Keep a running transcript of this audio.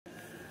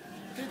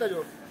기다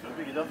줘.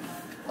 연필이죠?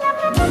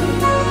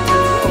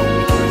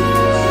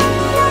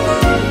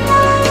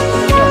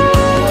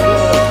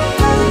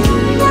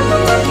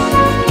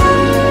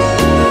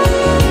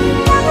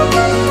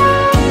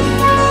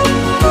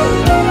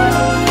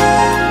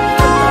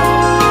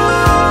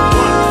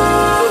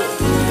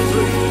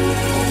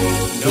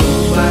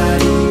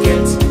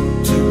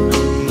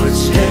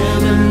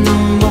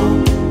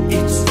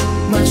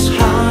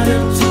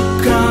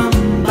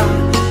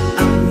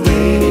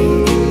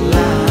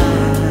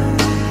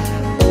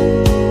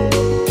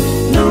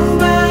 No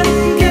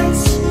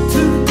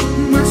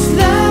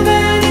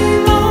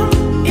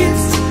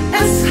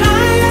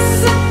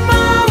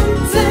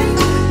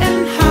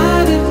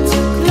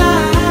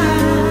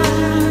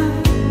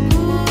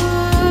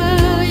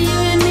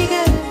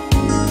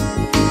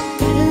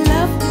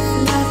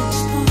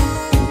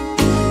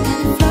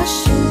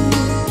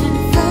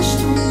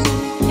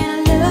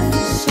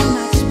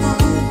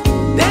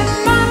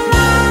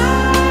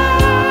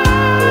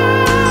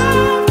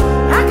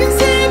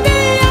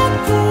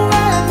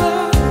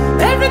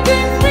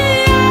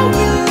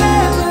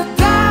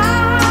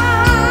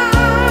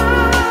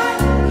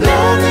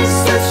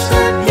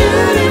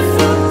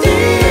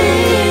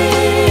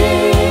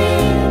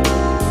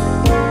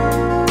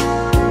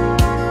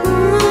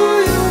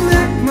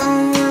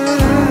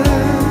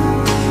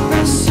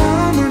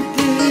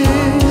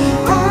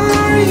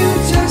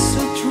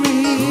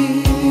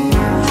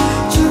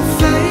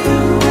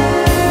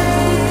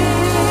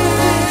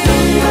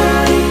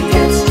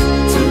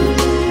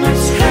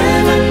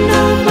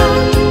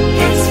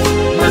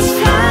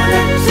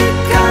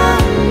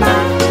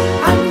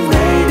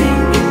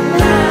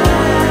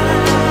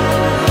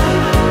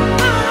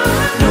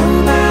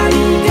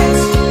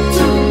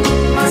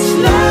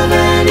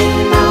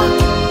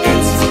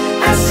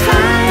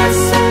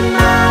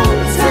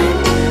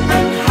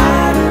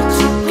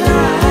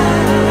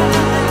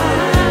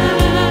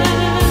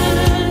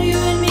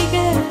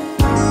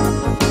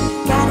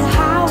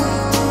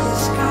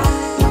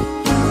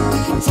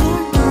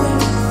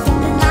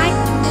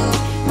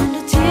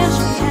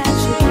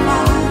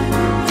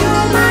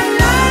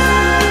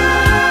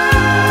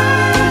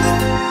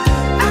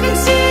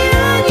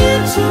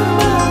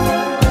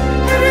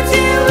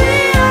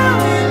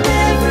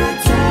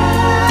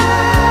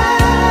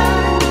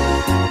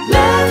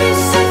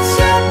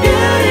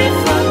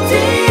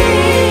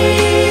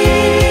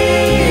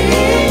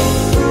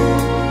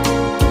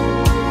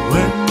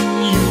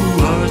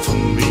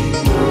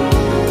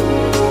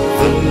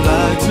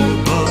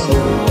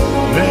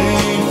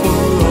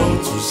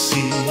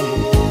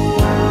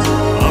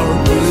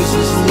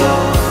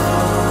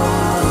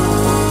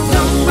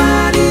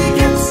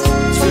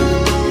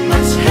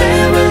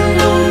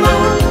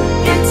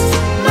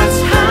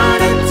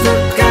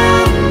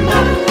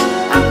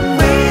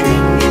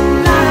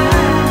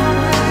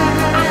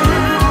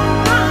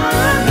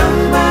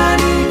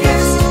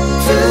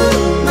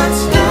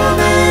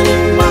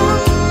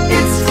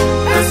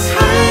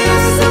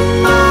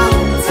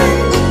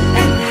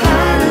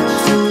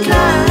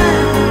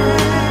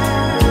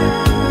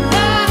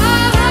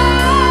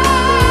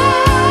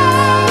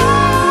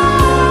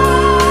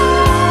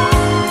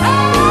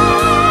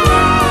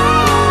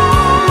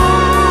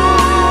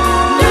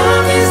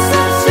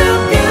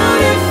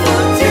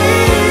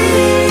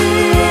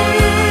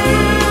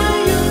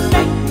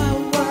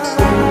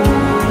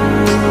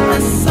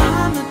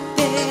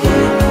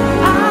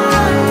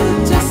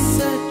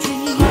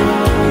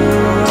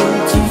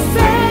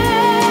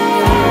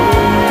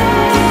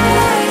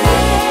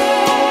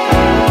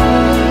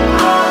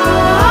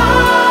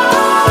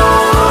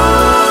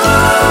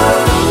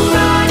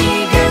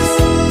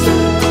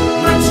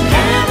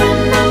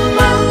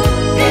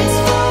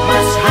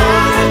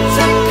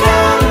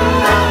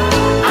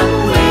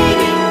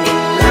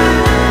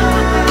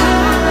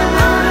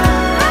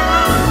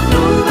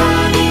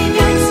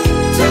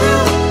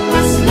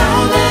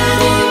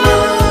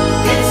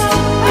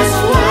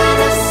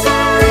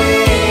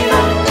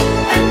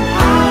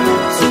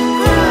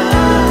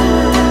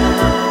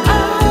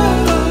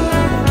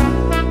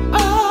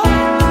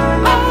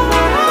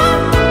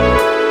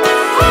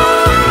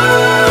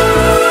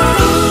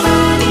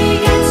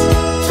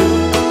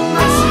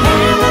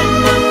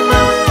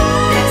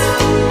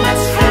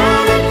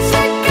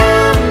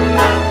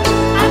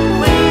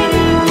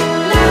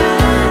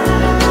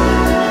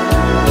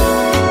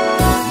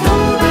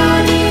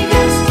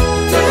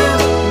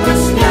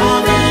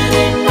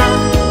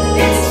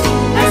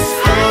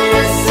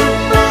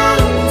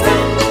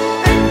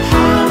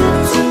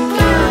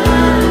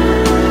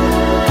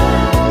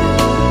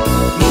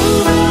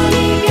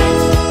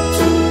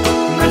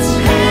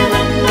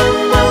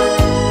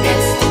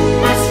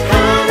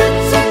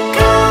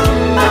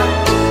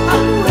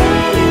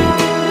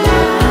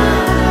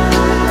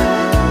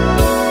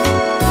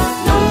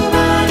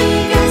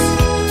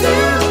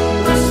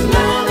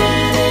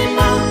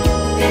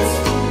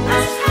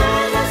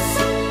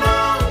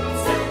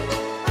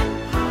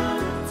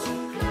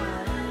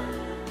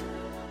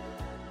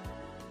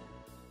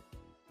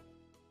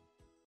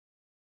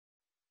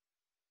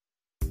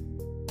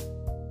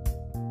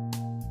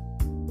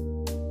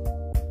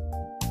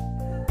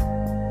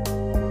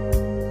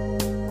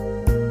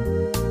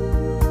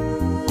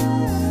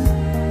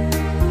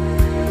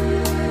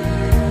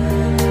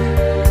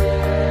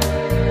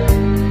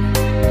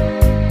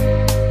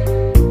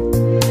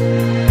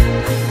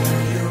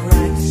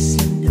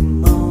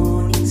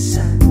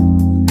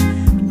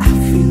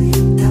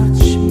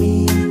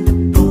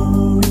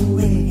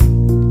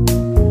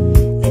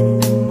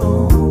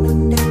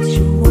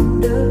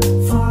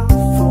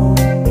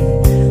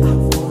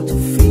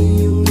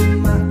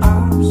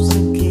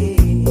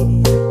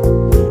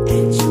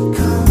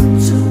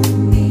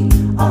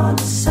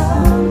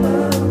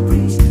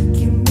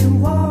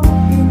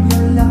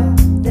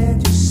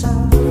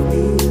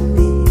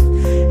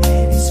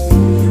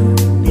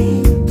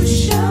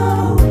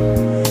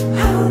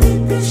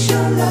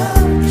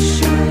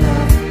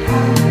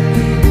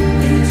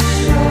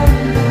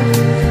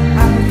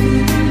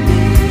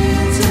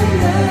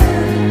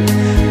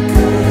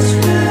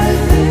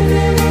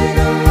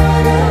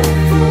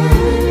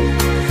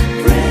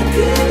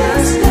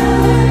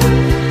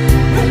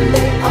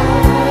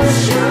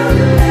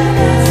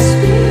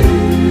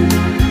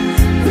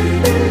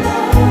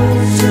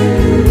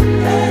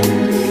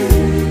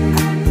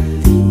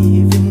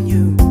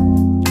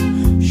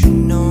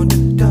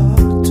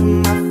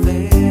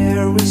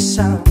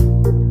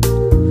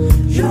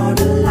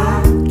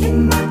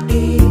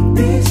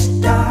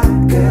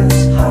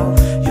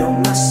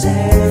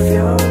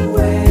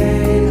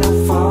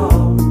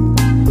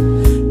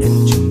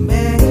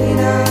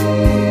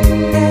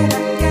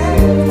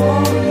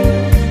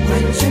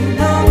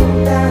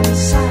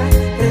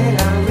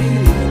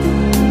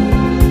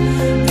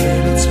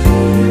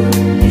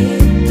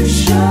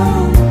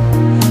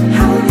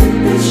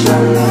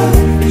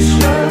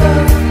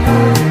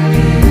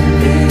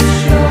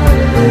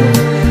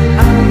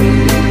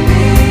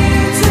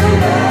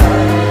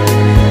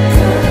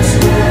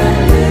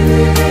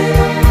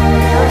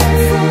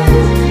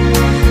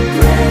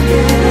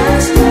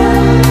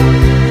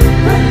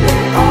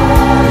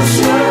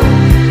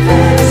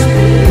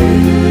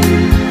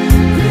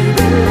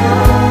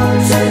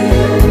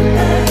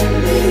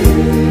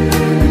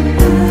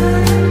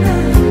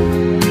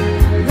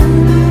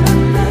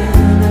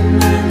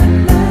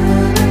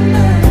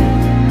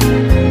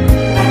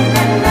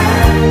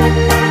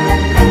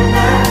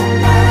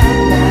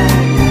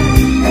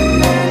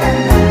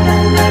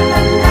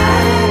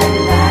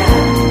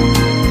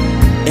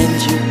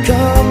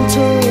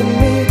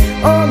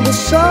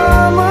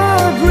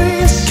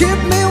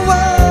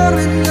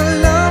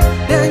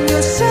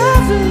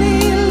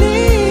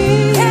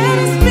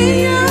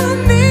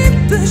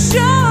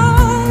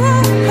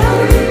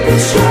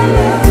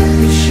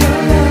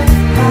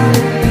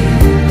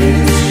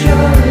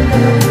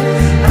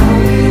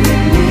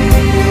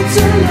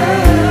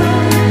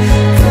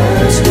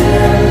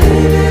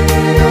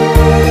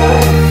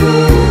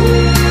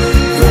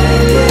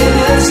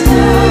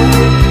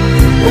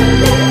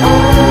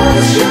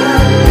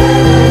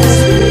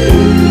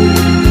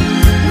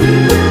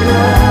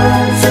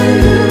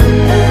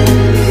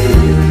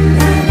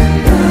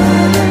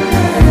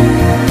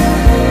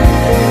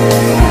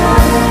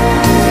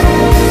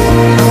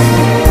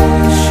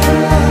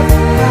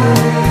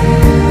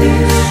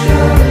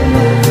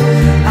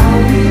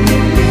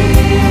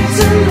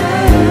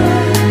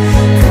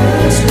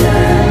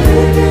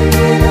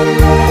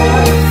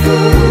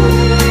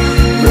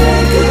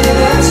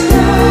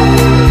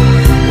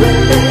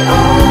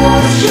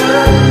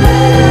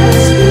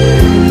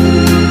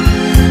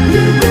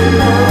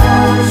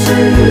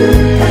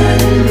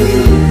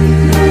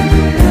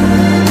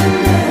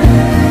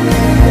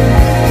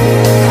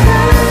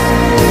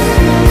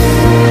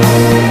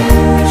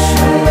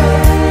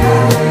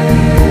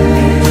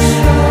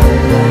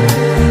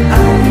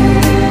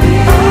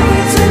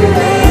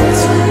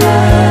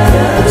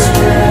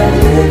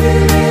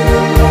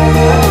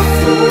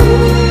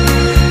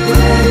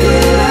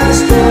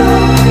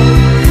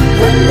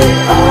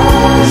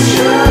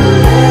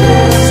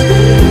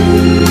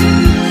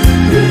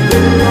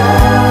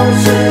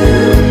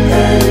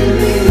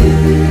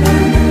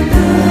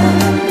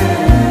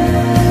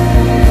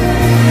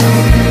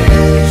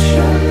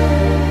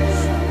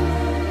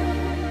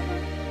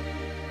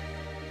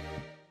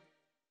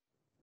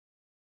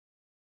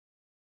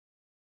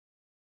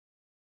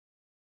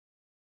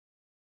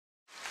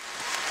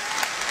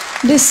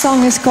This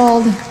song is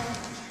called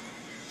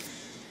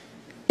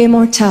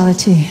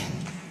Immortality.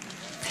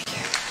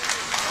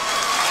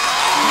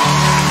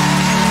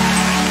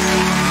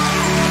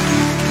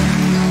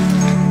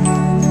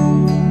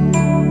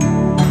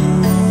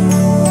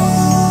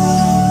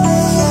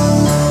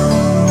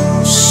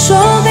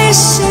 So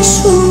this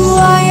is who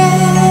I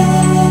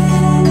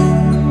am,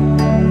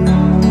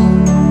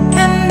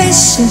 and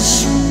this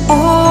is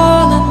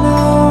all I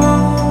know,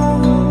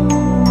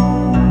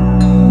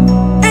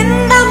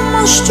 and I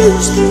must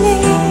choose to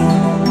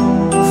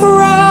live for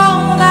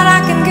all that I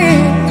can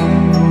give,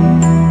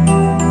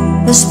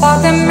 the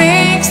spark that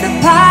makes the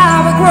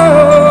power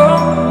grow,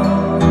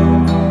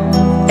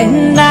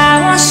 and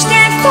I will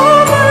stand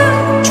for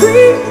my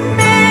dream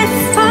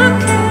if I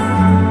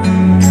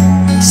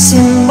can,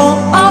 symbol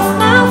of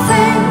my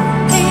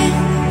faith in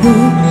who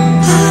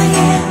I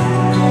am,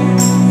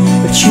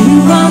 but you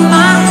are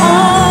my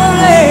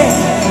only,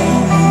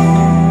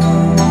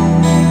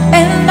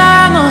 and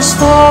I must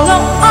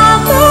follow all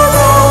the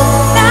road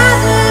that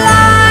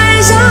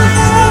lies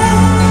ahead.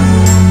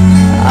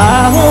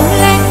 I won't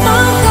let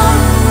my gun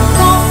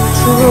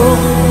control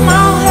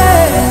my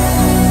head.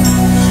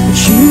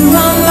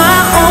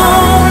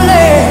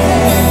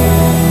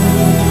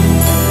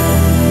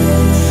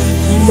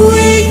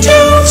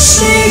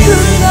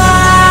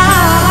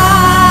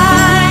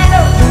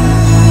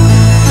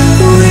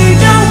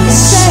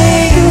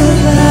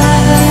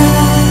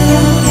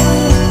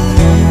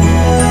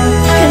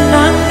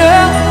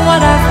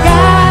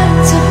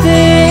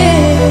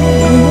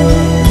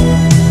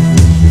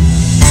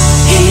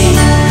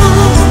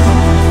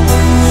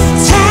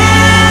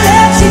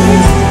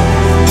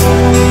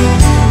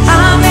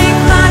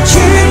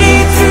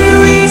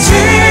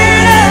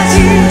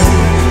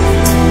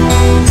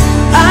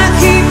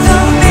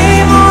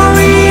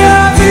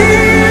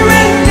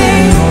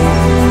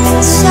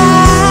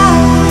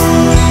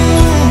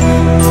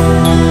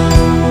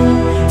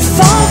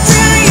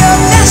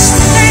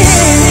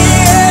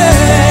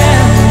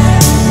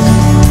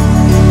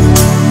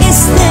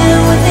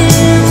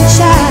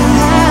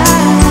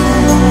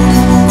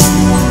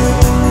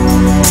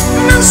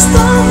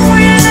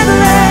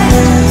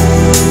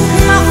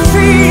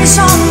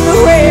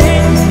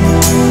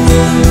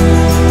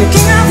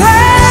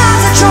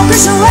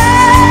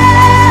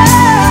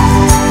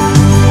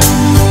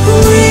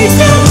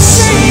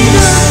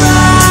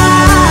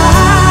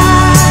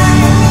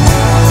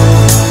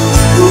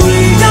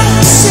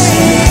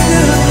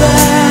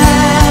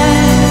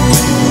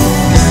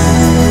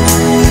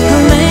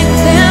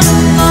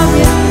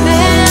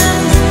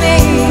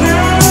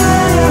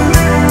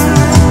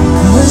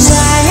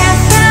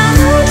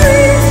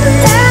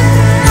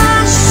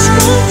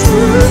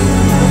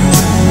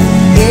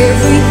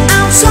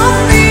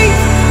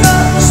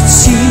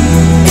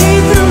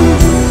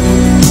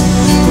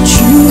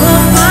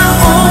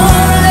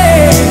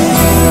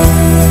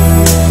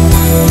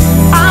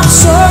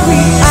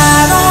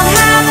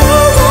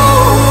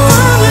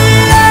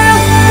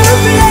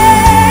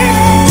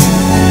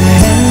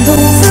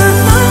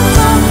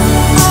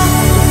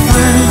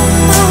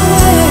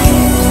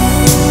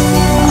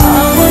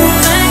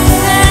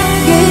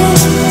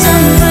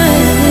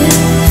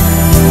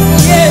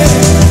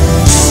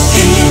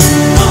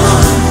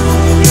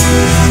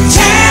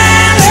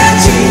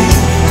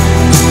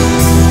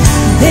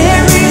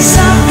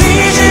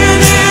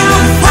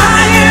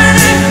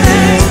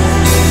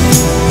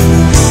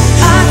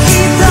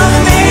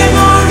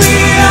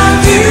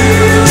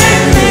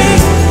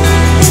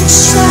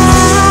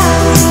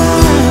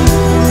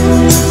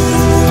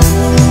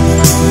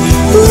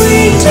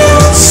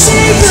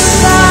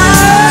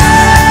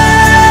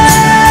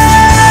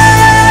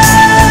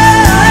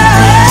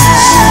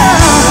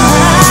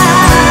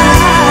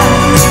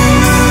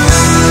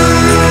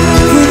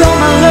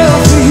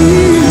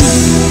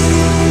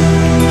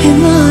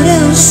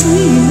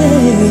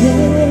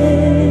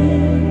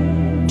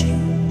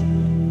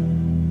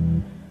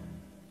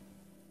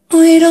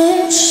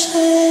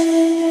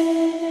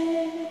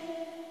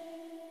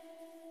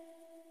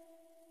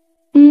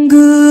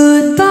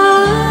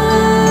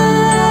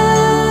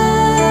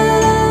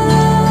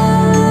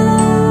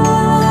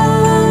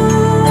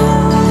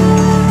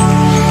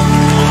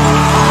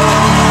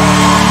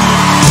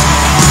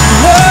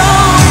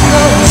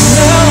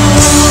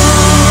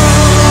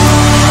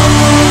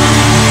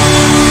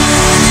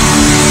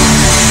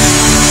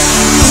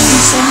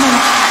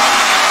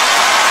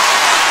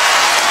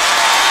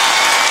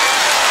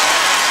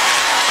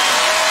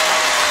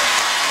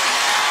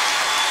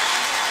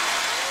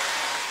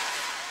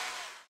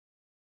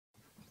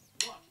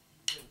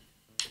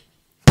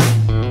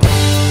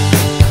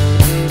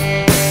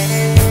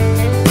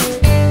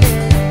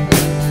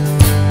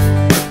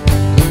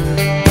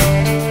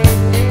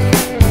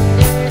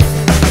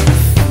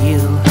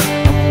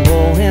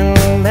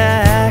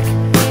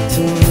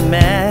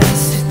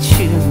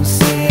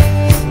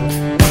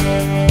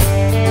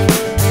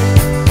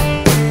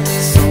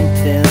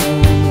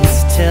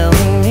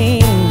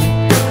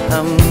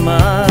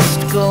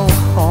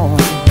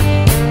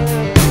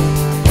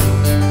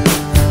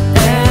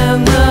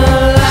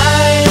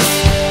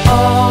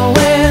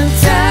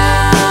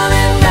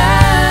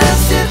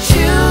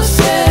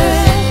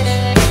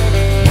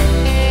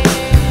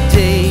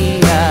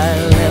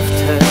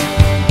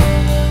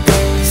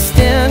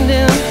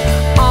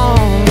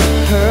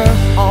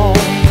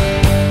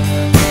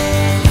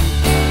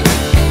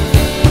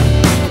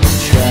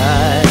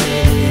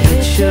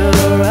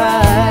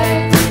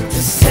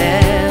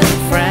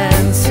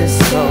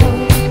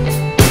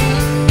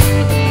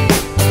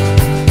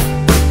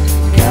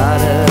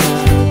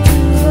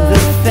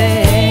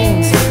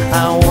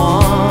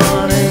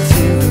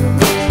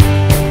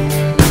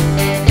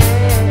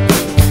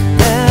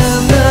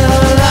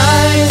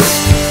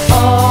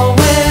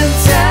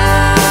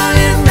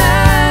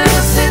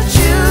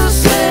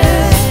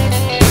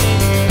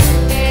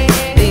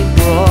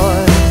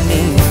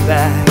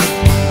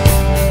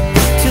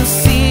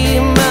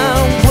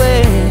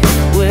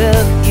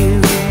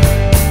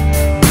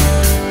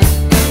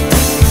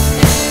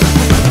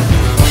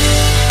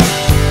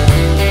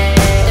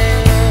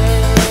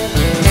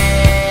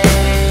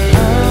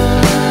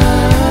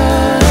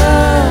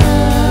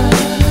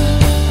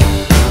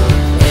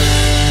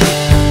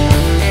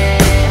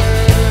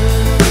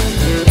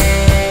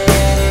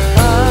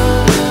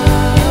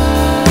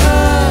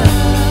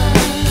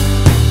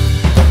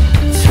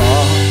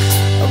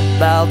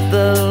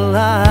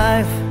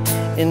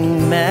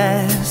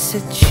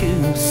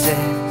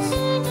 Massachusetts.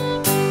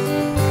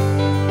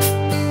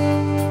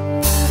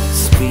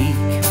 Speak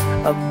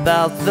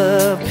about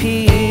the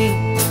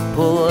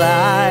people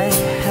I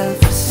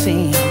have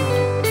seen.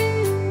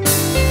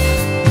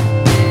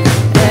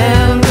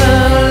 And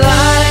the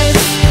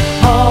lights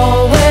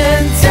all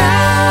went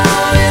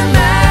down in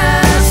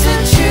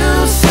Massachusetts.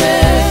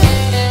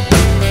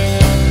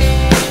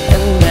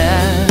 And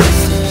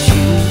Massachusetts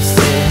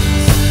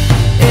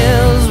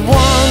is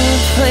one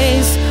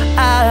place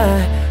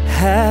I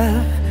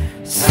have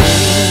seen.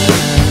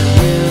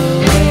 Will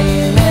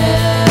remember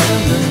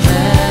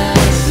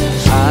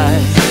Massachusetts. I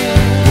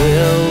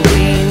will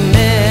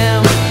remember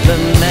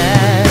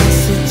Massachusetts.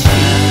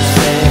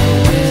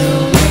 Will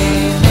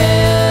remember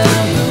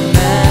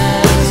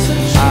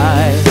Massachusetts.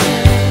 I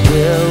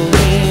will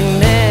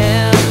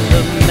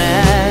remember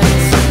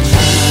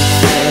Massachusetts.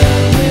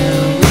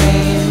 Will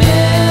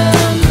remember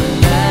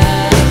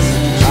Massachusetts.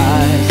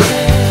 I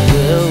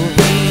will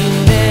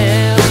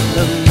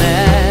remember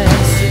Massachusetts.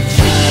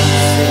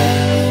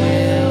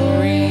 Will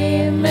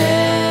remember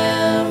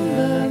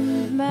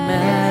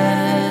Massachusetts.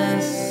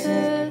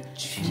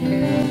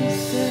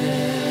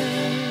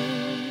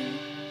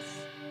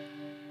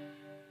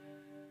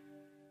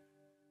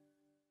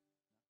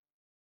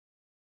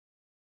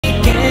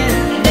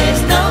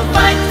 There's no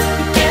fight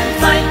we can't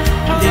fight.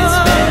 This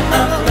bit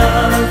of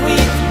love we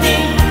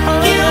need.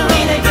 You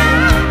mean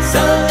again,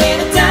 so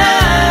little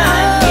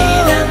time.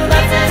 Even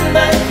nothing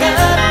but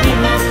happy.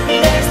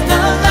 There's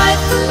no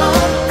life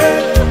on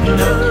earth,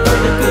 no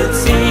one could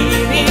see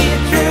me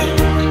through.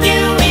 You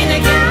mean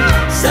again,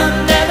 some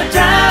never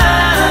try,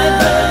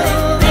 but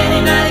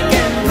any night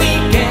again we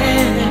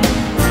can.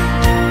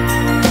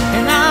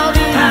 And I'll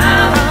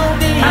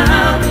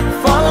be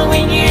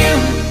following you.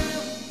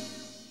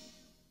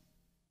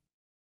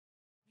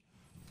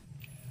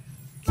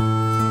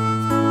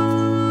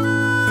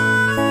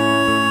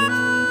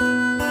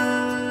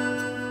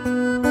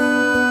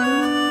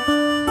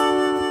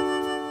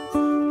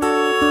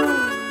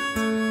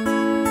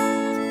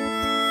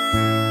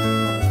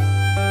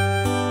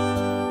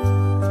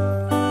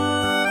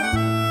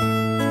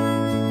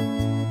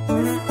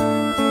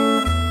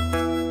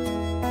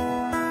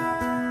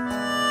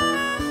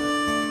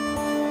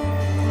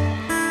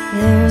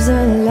 There's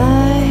a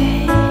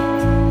light,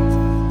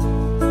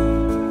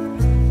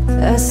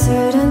 a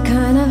certain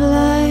kind of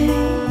light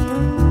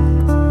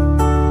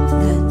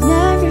that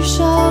never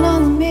shone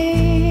on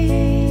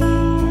me.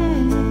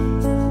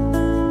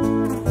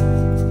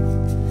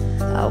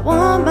 I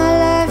want my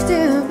life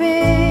to be,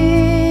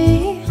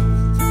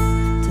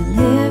 to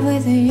live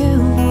with you,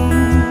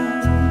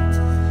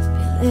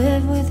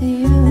 live with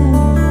you.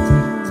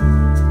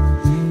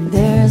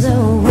 There's a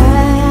way.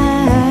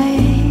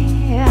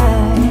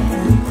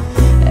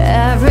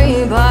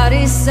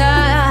 Everybody's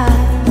sad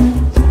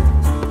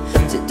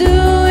to do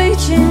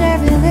each and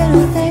every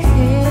little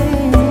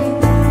thing.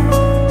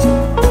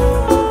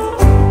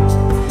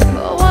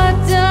 But what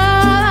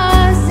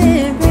does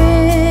it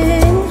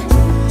bring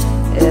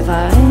if I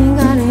ain't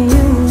got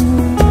you?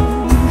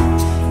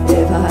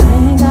 If I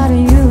ain't got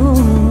you,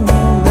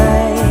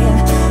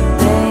 babe.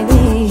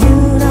 Baby, you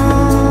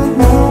don't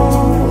know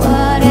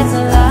what it's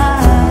like.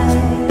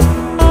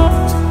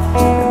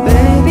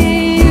 Baby,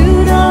 you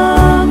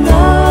don't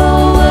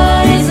know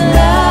what it's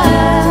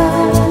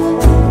like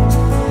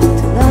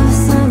to love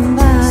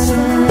somebody,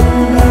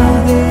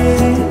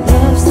 to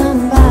love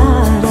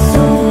somebody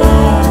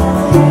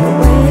the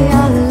way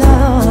I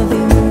love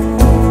you.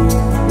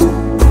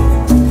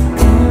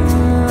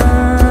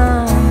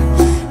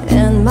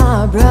 In my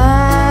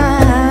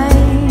bright,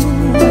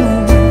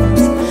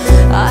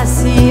 I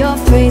see your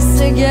face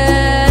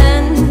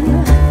again.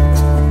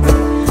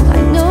 I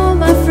know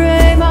my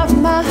frame of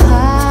mind,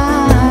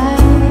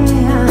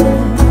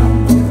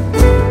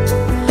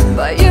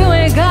 but you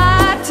ain't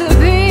got to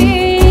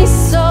be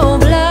so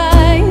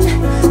blind.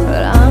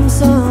 But I'm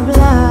so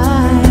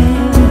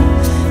blind,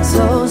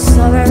 so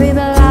very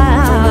blind.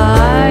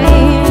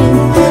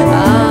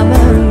 I'm a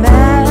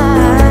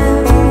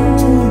man.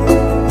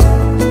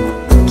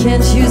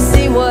 Can't you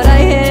see what I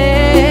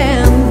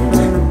am?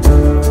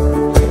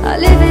 I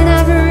live and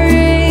I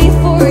breathe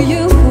for you.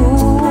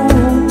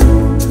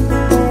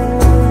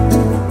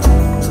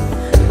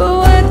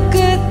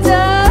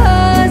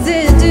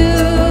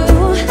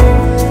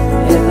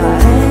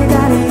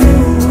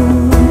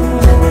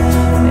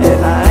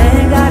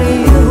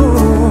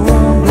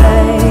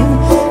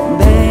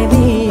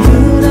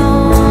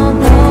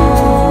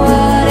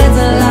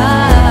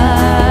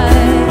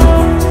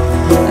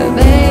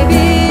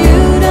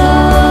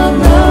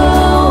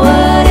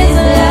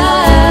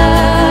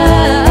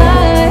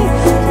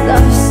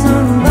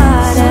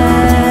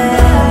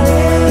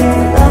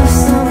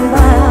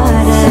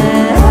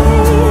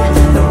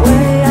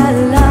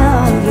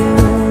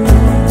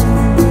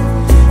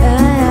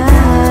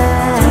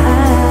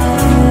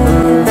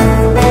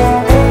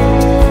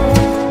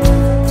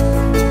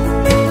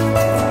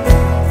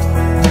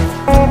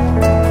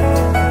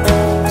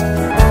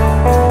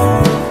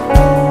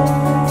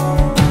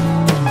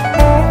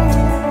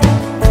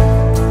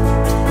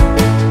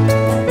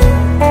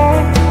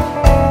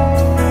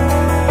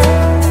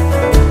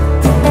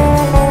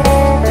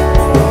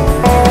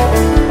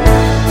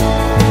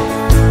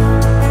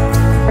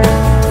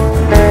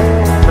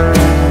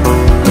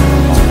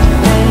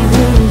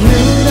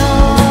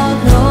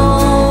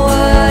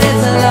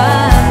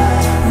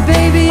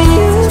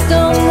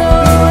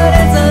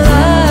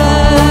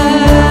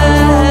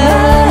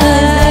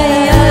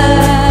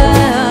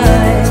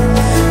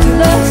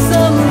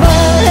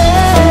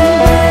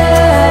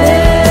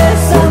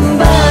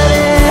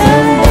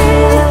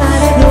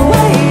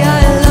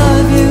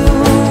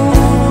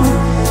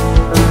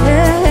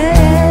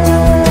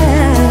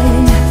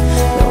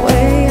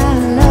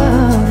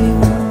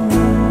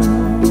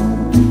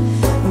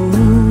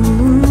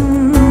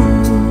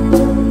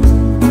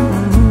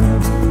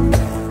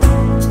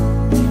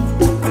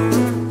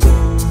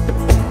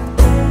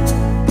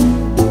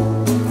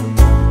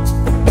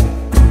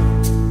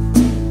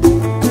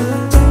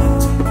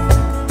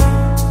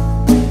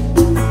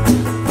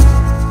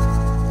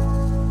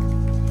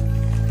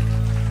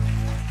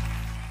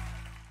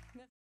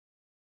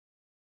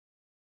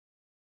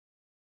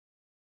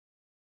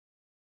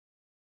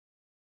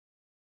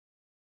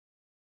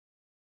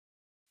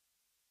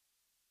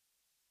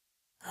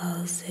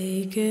 I'll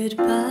say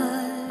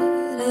goodbye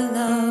to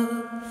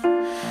love.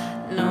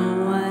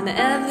 No one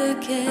ever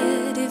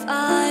cared if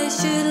I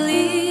should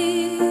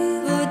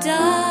live or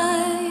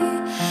die.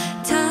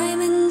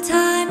 Time and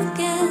time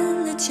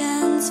again, the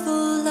chance for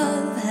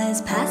love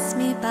has passed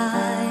me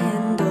by,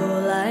 and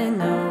all I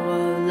know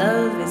of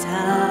love is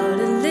how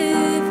to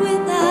live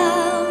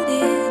without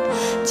it.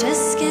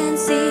 Just can't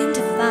seem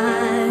to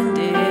find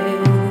it.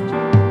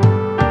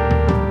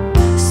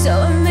 So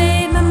I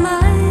made my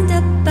mind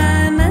up,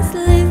 I must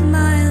live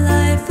my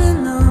life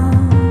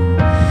alone.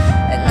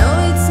 I know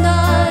it's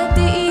not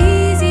the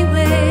easy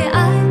way,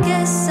 I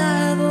guess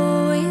I've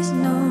always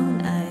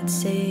known I'd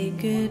say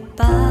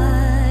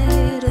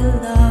goodbye to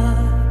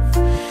love.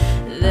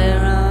 There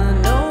are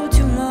no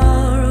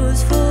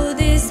tomorrows for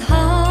this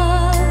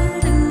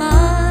heart of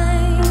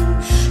mine.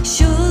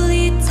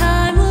 Surely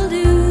time will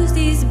lose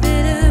these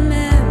bitter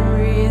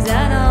memories,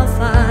 and I'll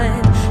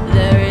find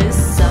there is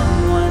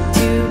someone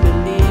to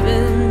believe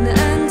in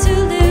and to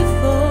live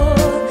for,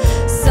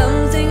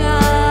 something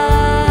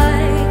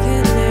I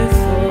could live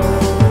for.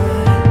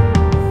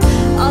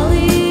 All the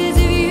years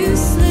of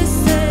useless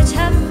search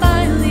have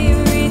finally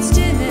reached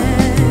an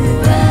end.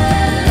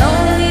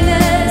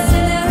 Loneliness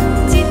and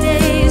empty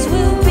days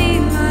will be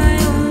my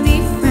only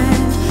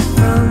friend.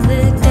 From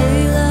the day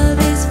love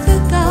is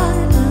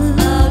forgotten,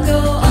 I'll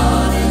go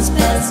on as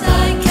best I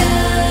can.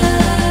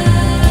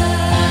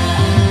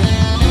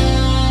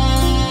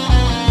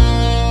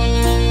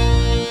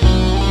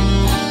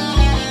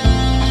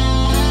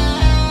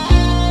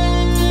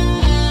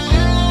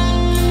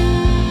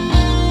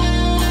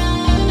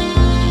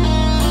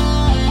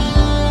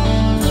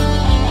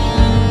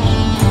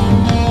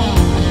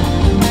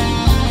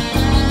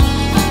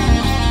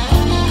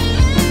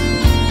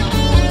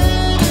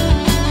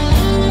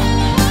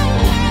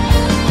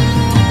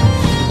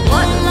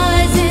 What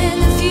lies in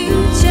the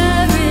future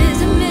is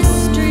a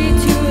mystery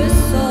to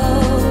us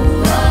all.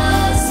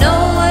 No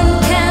one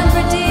can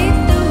predict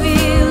the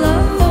wheel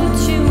of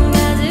fortune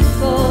as it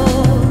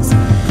falls.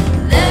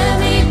 There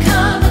may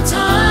come a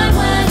time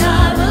when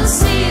I will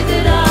see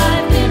that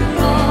I've been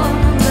wrong,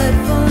 but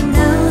for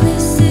now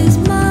this is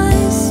my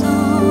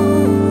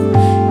song,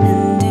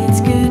 and it's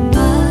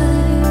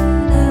goodbye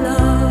to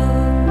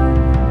love.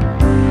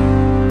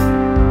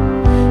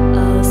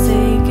 I'll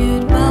say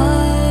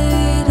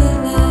goodbye to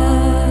love.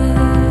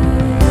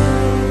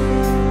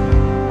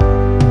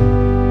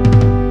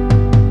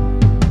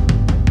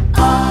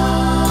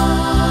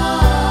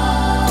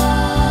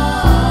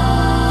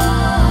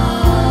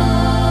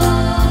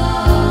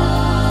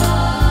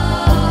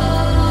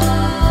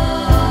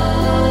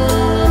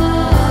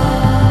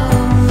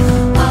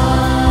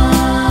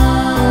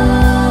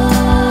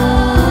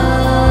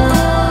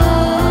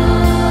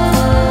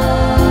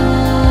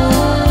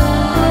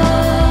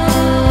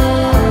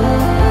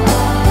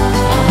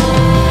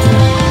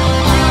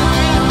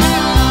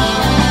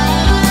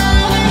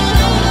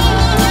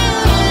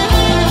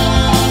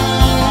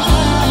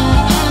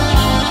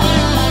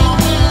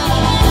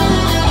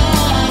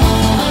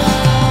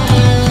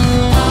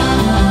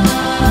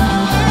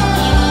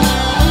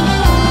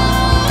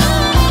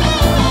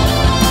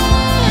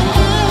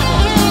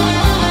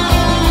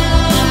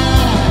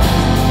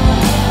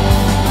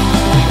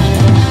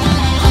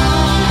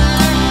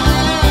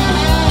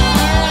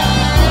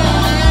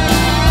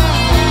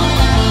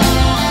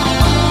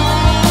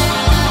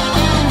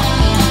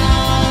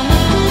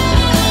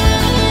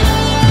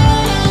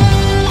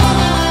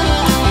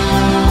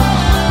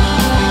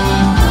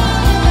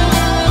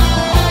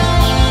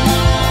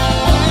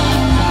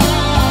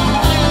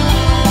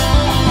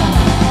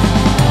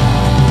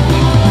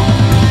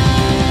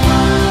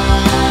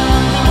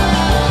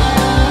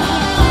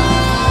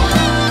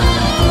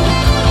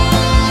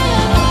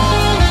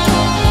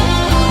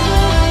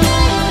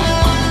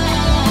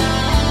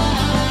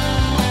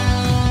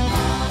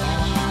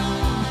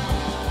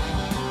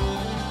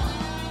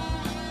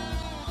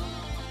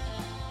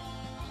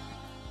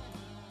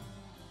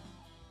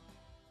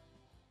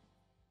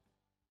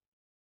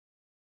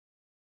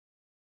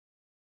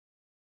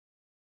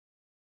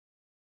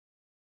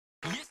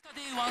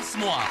 Yesterday once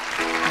more.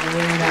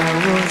 When I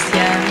was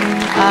young,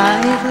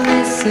 I'd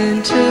listen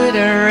to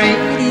the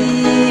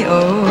radio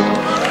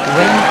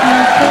when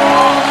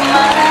people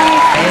my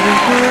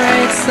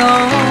favorite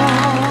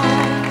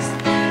songs.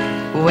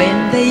 When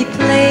they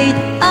played,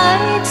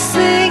 I'd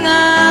sing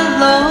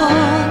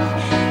along.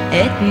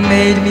 It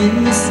made me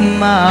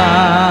smile.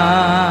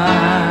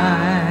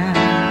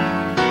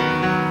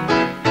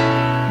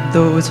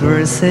 Those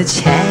were such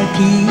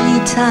happy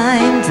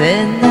times,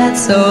 and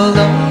that's so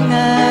long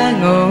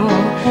ago.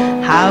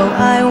 How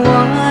I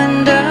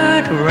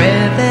wondered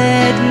where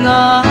they'd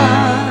gone.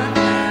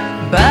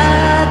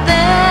 But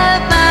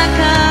they're back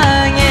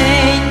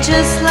again,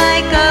 just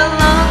like a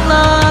long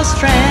lost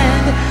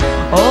friend.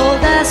 All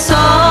the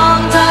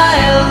songs I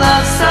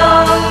love so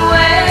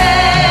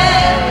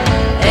well.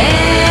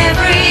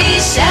 Every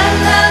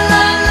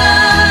sha-la-la-la,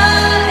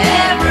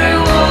 every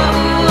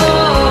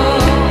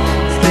whoa,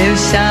 still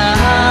shine.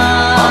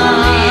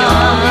 Only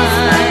on this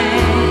night,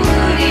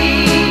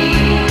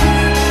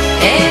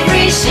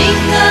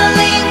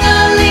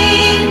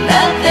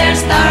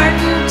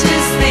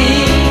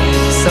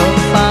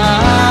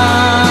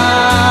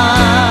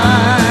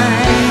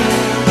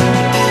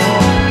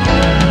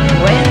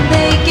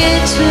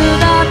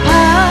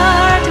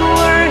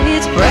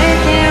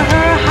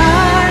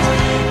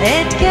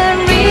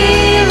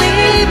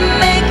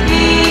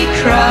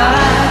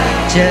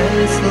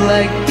 just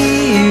like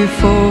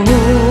before.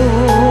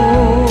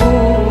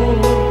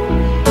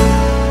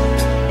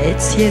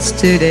 It's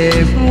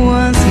yesterday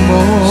once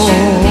more.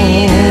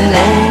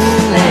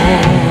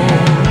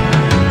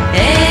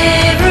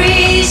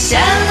 Every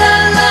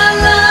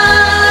sha-la-la-la,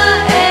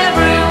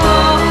 every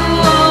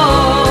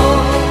wall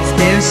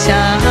still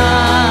shine.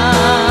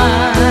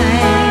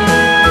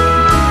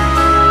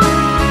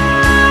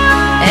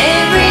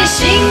 Every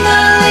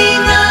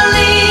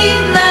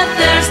shing-a-ling-a-ling that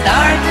they're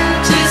starting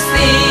to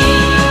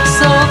sing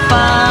so fine.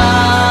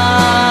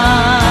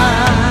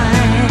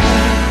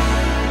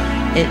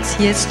 It's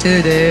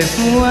yesterday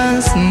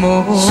once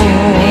more.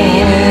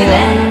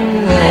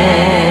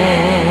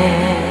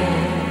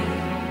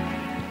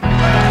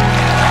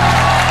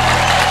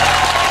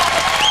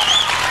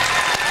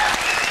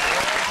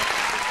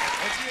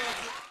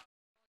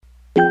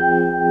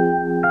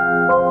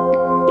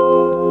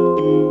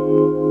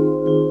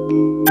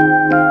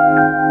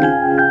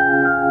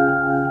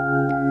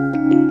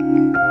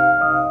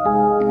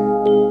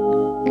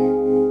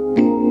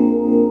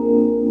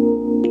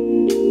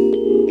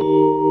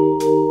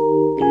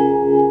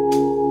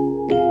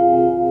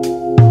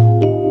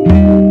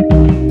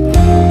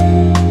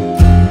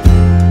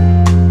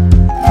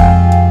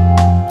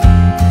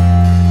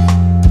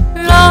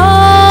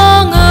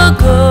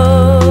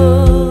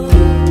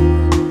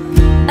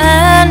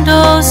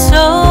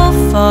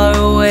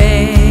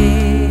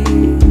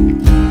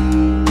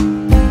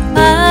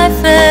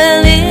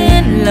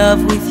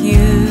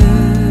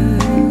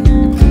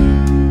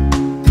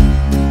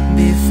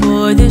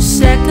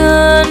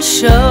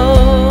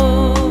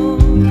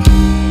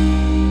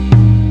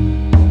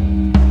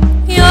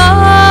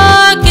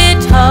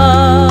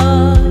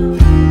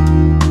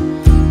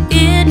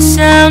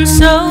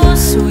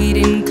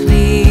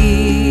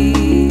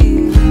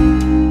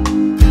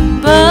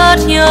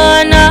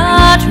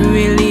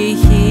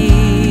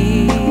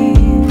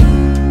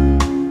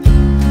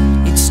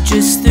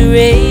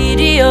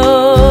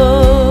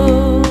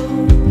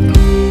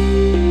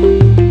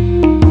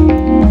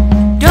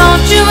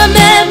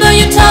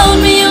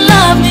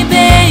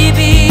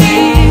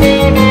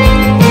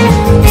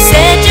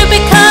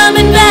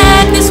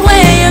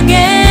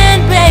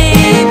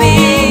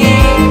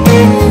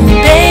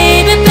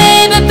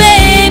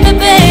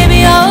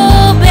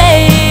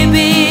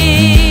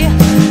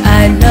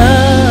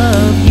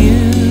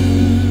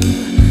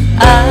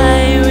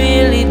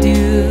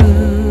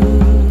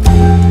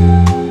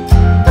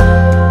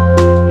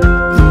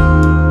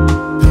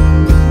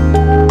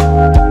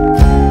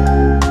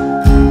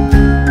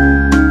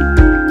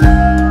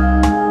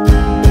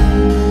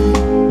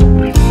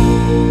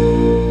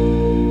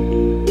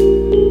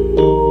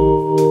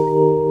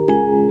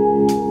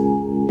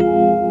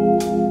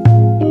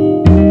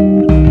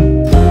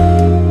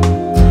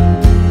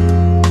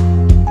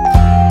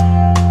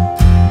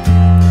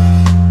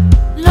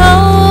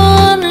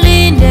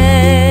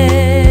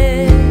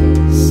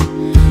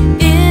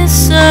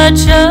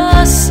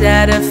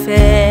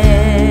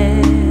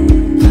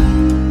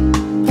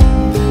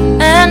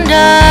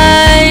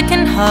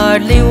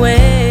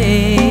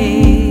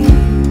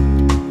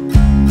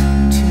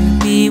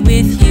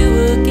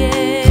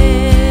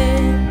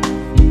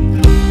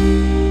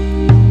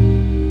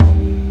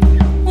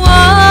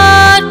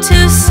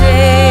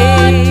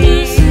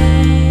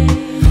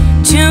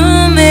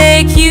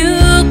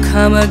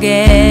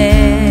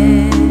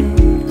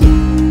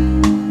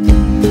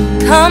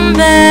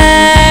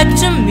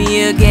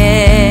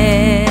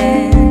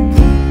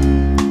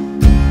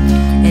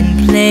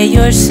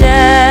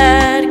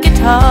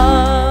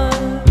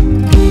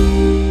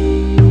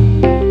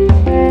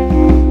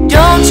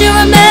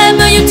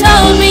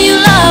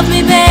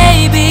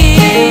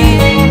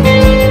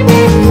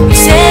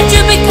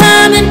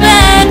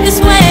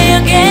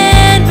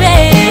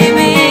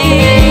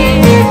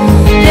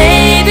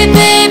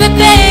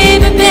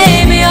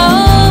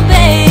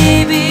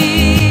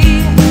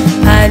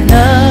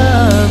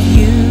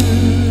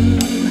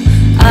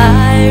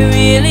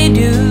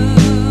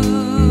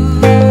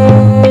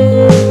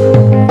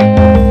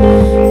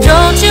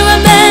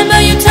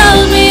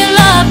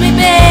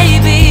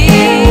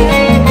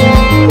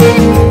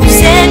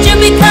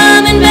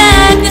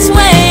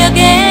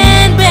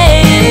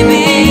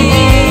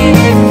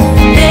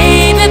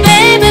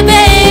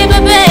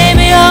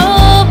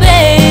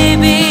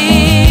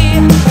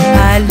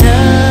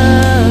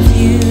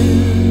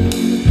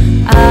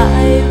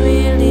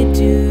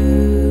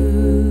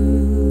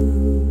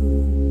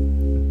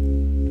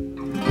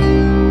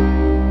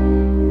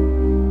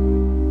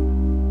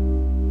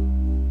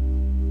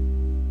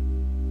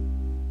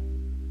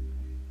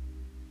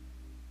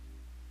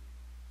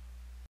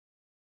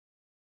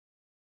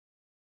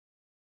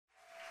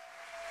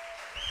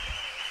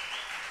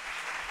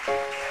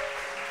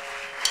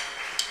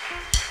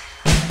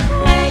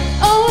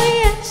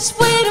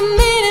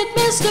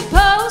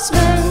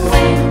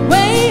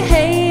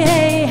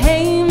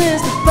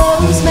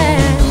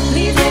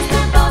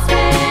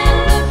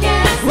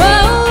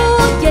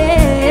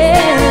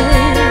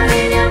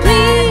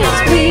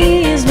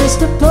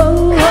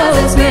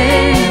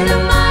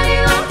 Postman.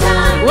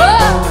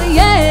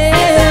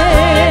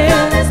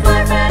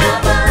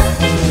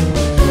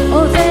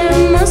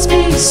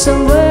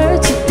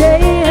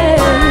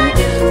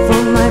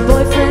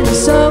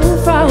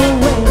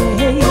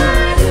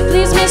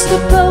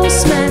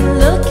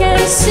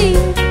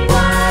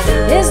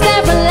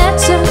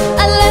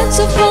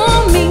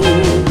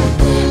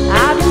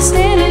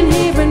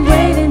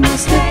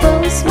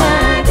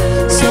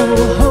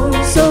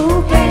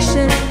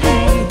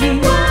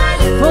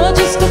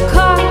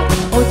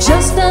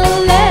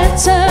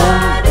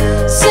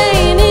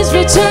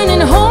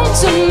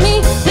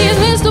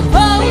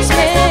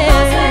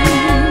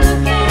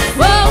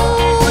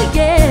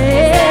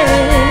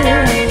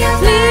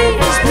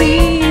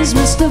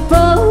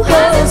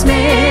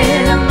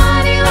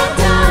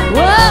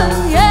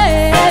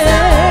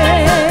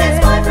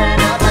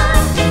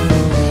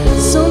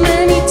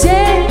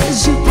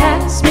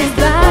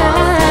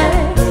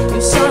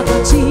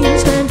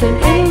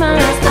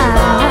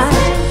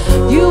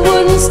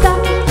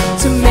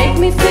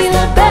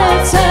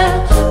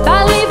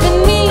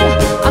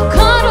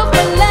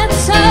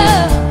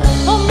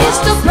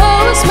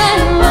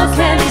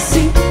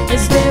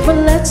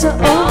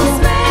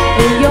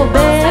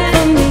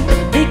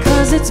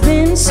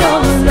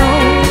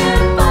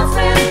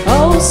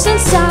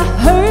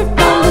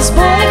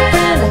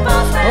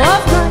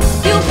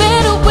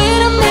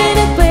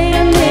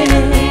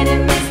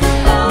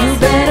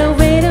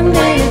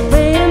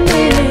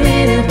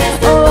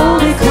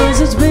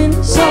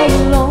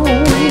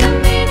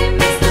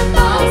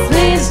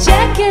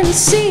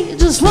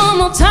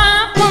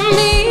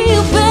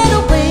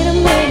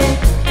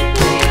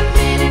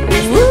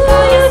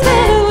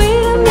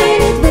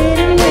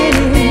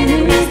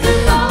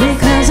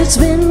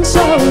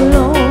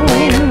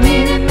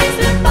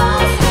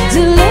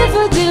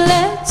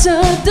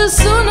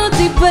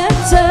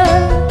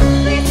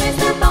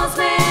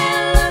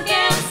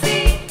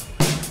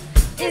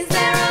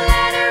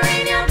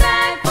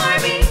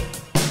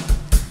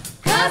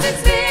 'cause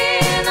it's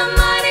been a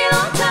mighty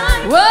long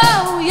time.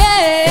 Whoa,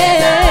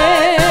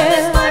 yeah.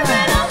 This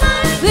boyfriend of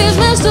mine. Please,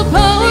 Mr.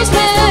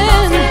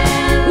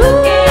 Postman.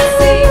 Look and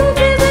see.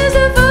 Please,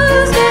 Mr.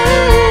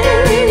 Postman.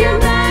 Read your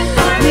back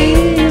for me.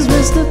 Please,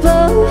 Mr.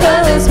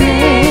 'Cause it's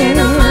been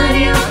a Postman.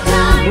 mighty long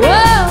time.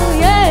 Whoa,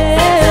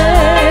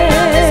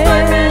 This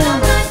boyfriend yeah. of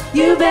mine.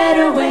 You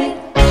better wait.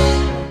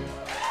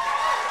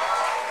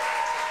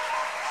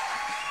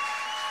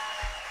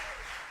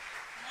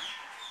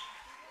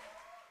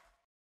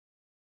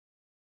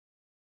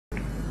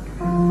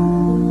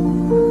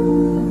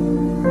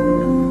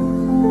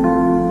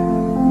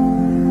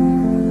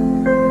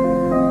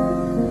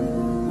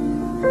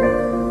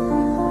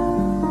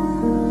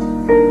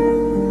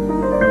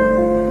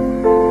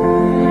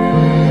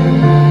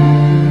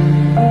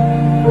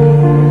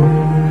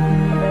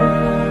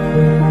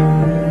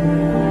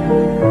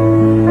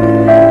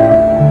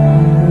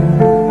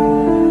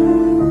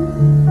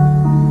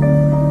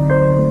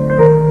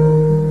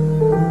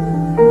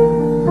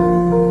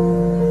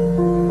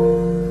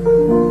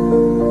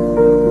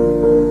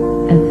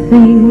 I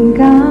think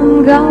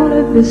I'm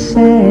gonna be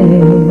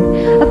sad.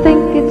 I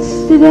think it's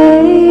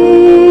today.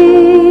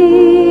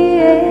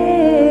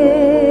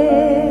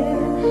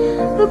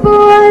 The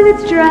boy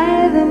that's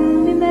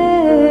driving me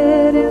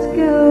mad is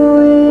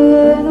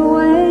going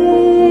away.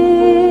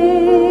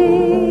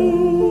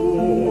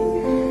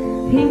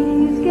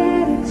 He's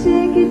got a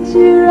ticket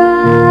to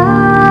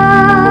ride.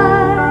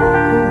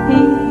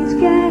 He's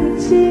got a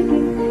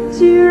ticket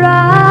to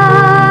ride.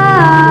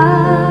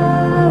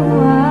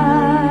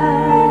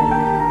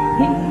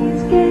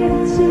 He's got a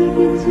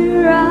ticket to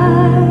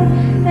ride,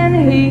 and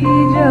he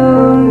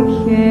don't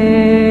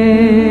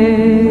care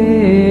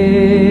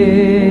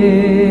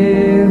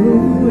who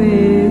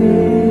it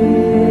is.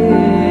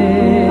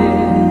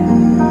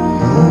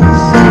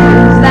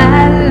 Says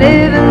that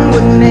living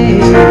with me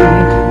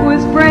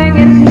was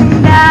bringing him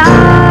down,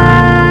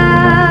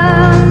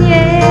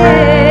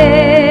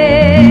 yeah.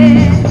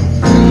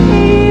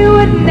 He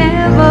would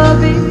never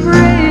be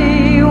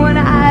free when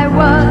I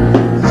was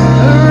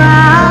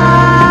around.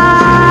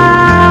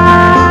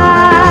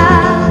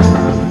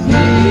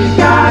 He's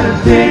got a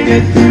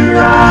ticket to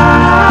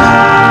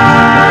ride.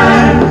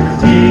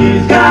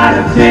 He's got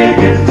a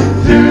ticket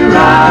to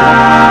ride.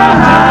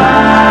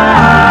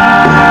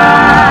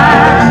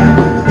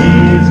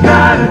 He's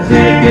got a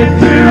ticket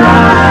to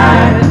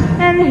ride.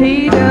 And he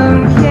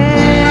don't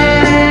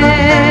care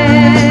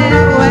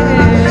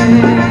where.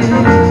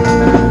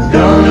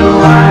 Don't know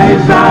why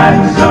he's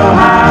riding so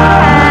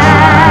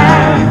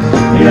high.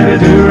 You gotta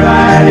do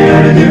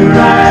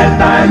right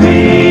by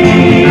me.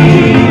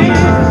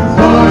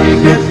 Before he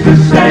gets to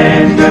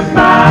saying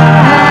goodbye,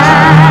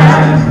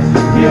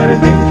 you gotta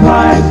think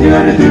twice, you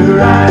gotta do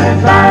right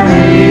by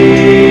me.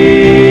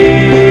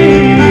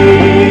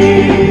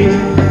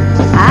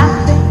 I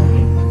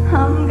think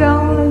I'm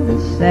gonna be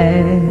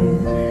sad.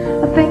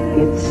 I think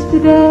it's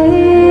today.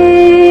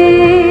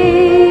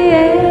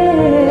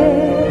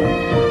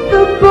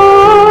 The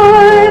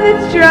boy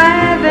that's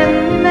driving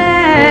me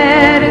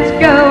mad is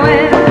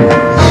going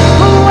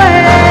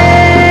away.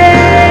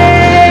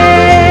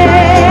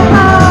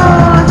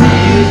 Oh,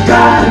 He's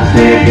got a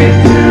ticket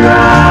to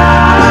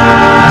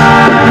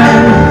ride.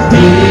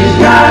 He's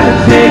got a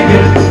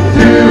ticket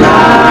to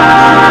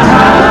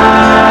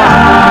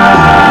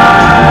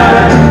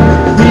ride.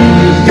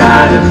 He's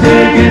got a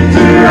ticket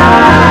to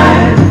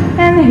ride.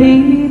 and he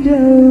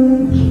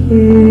don't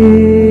care.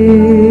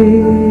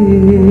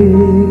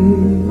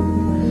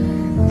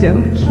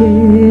 Don't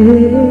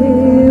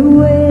care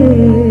where.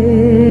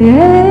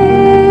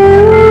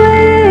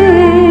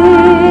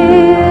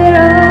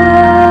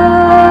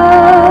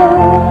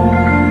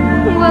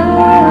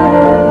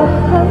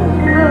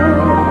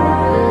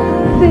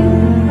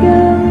 Think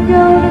I'm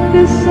gonna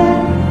be sad.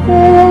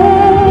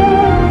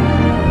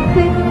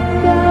 Think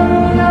I'm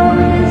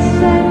gonna be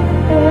sad.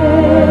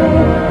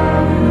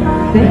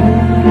 Think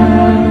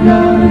I'm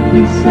gonna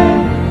be sad.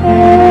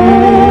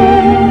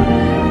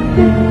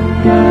 Think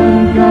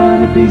I'm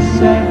gonna be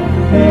sad.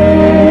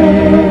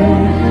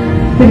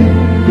 Think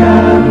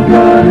I'm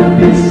gonna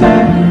be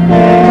sad.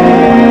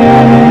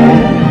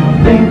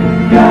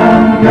 Think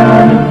I'm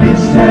gonna be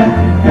sad.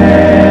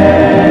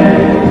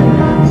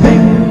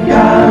 Think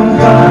I'm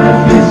gonna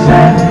be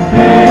sad.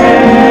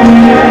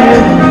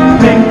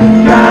 Think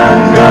I'm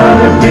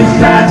gonna be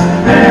sad.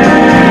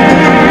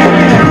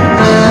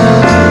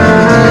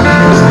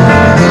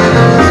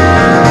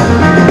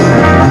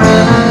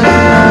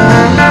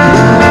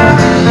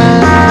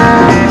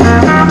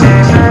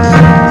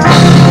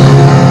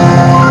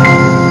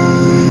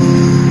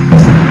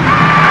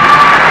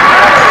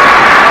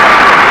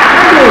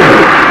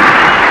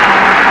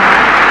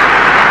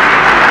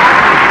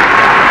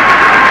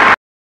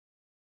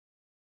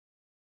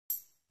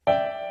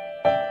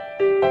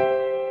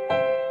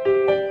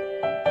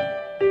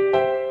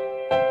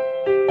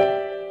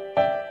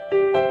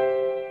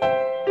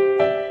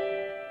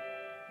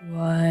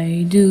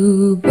 Why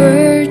do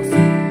birds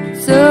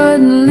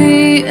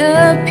suddenly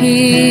appear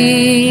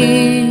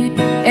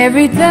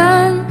every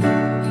time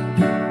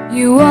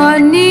You are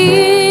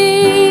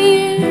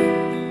near,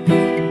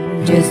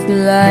 just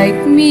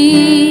like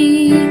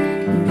me.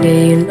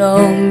 They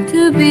long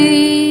to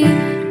be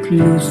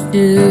close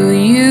to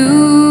you.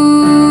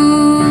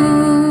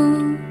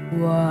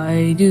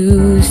 Why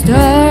do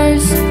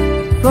stars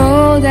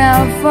fall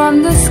down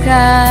from the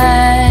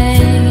sky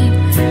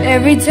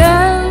every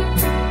time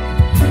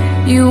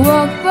you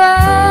walk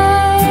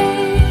by?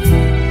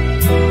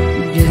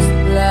 Just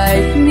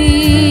like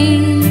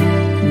me,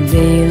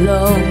 they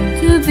long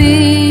to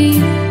be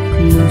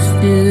close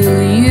to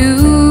you.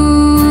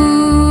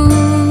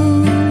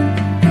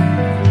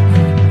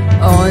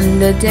 On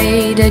the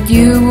day that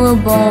you were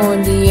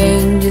born, the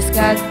angels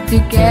got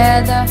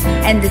together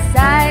and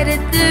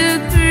decided to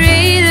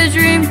create a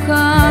dream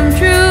come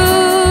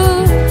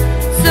true.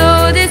 So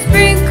they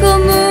sprinkle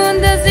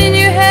moon dust in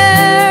your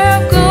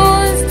hair,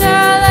 golden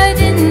starlight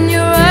in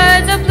your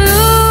eyes of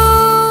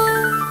blue.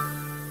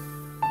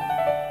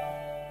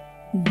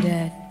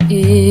 That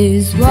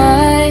is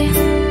why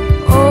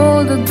all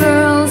the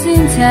girls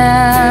in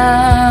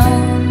town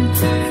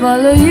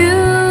follow you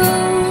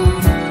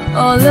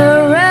all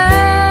around.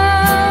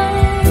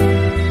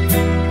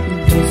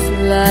 Just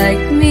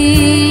like me,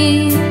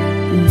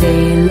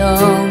 they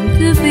long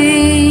to be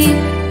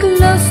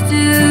close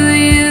to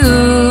you.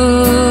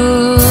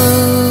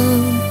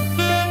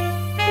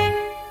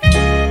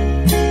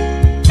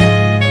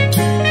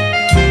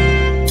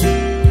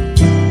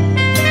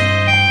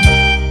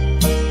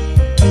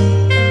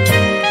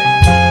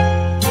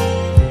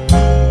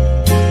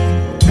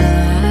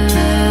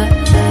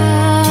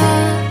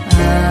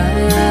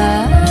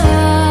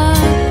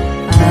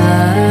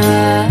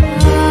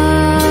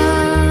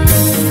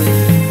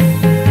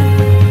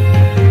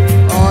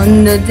 On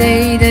the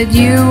day that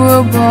you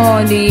were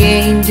born, the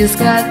angels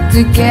got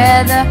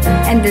together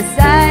and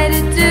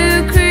decided to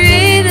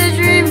create a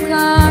dream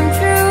come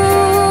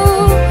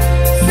true.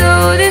 So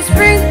they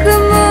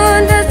sprinkle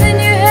moon dust in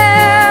your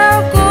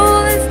hair,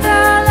 golden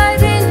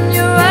starlight in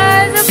your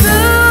eyes of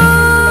blue.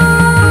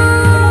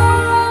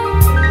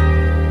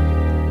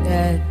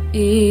 That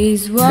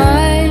is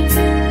why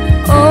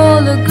all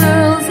the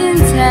girls in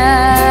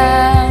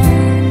town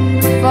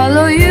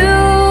follow you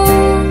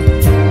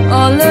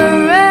all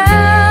around.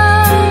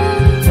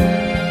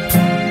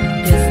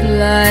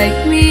 Like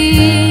me,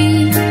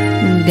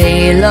 they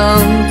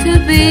long to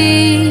be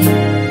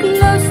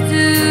close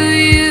to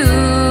you.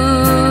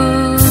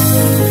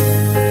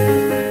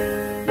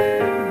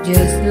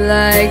 Just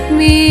like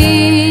me,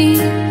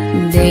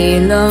 they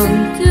long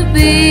to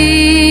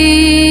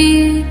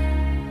be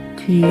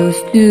close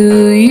to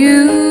you.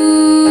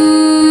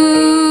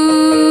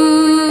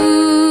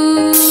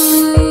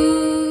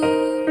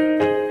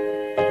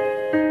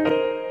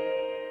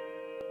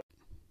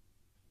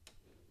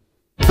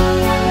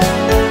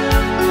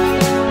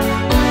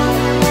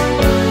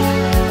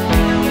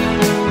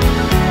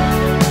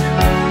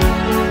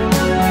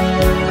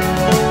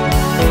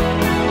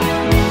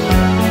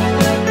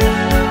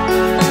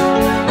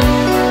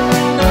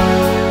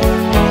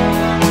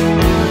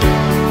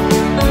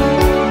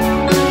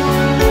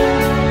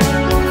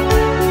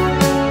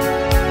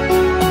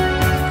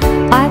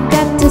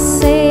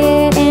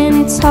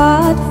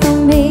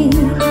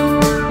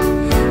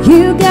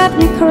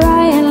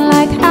 Crying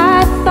like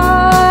I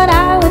thought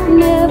I would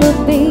never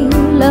be.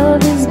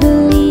 Love is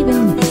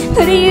believing,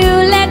 but you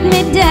let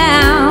me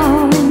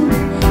down.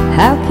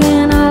 How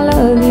can I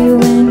love you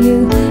when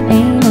you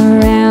ain't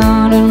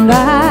around? And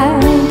I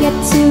get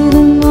to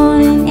the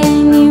morning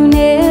and you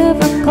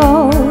never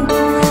call.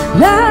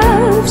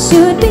 Love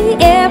should be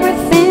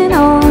everything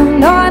or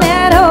not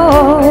at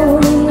all.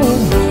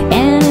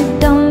 And it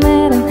don't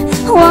matter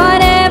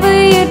whatever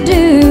you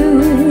do.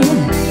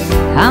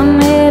 I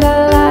made a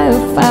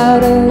life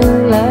out of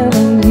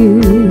loving you,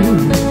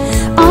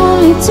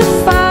 only to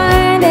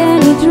find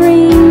any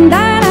dream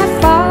that I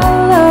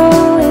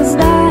follow is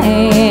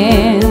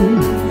dying.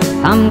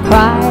 I'm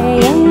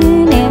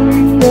crying in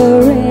the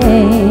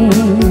rain.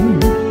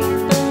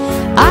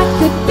 I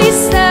could be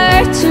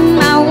searching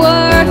my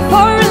word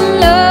for a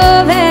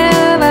love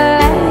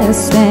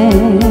everlasting,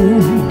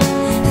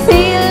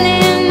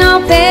 feeling no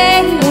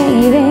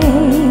baby.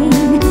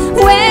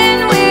 When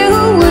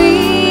will we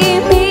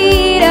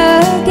meet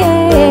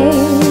again?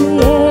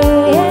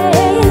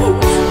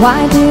 Why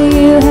do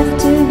you have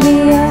to be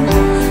a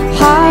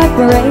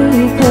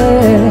heartbreaker?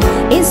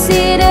 Is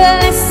it a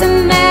lesson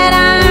that I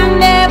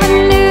never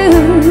knew?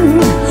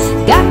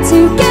 Got to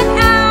get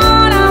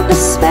out of the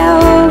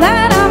spell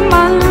that I'm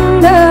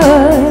under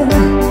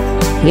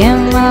in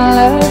my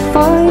love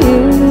for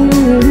you.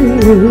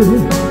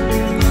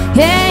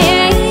 Yeah,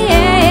 yeah,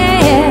 yeah,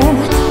 yeah.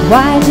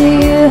 Why do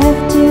you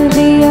have to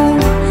be a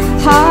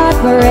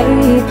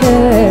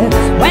heartbreaker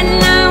when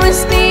I was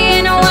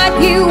being what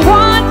you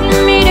want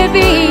me to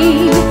be?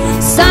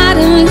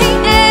 Suddenly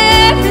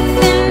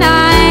everything I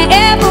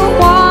ever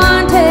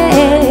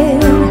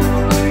wanted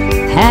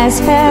has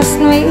passed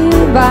me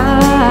by.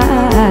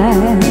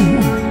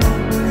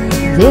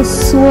 This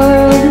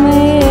world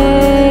may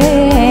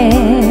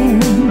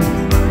end,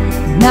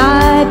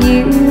 not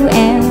you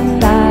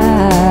and I.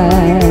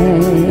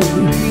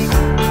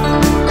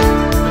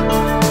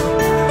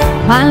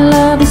 My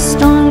love is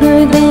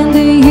stronger than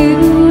the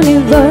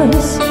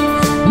universe.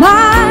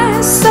 My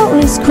soul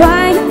is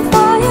crying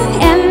for you,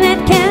 and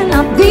it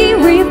cannot be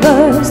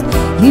reversed.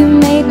 You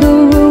made the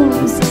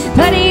rules,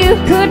 but you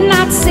could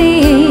not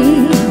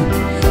see.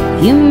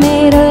 You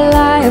made a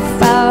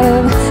life out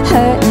of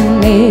hurting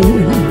me.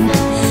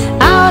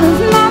 Out of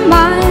my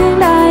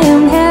mind, I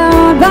am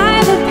held by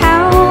the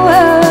power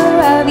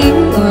of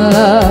your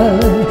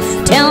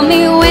love. Tell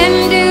me, when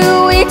do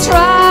we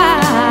try?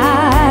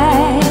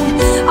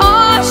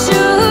 Or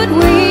should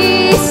we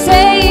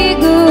say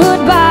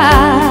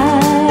goodbye?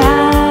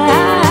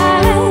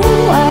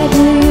 Why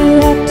do you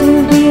have to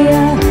be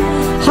a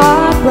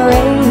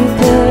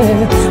heartbreaker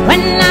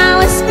when I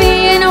was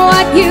being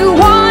what you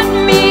want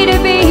me to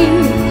be?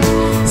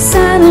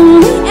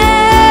 Suddenly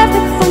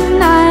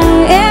everything I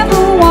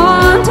ever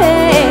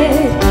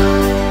wanted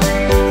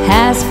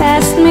has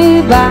passed me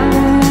by.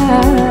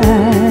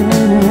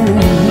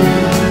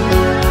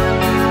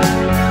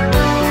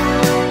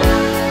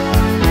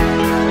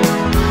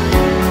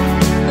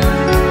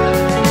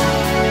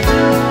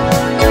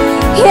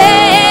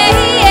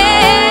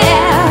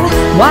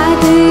 Why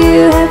do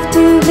you have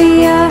to be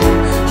a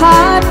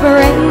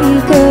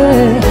heartbreaker?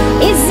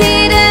 Is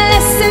it a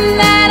lesson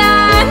that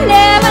I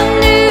never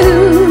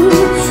knew?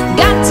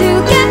 Got to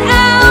get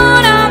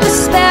out of the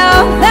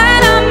spell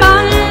that I'm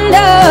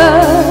under.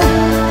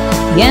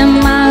 Yeah,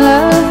 my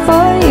love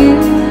for you.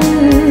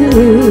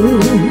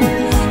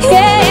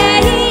 Yeah.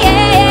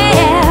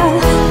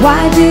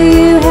 Why do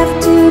you have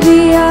to be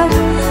a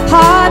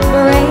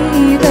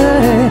heartbreaker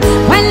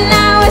when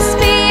I was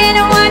being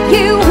what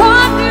you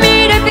want me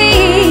to be?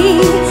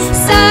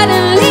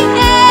 Suddenly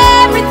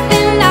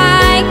everything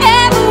I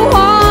ever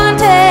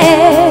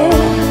wanted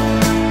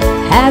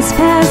has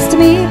passed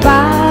me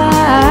by.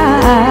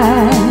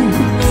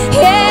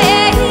 Yeah.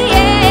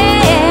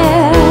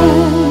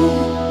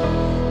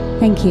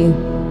 Thank you.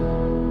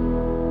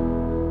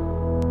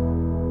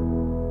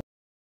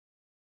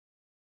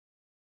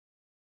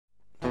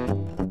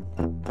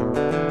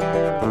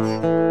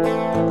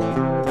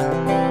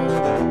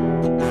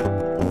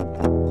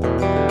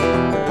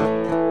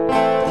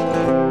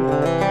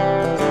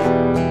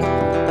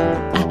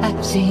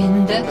 I've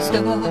seen that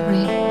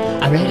story,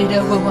 I read it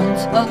over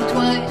once or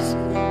twice.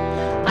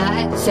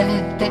 I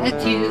said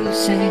that you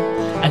say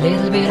a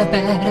little bit of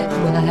bad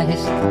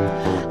advice.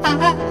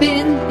 I've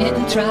been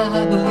in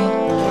trouble,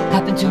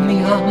 happened to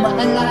me all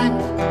my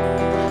life.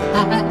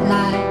 I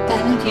lie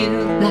and you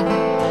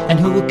lie, and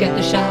who will get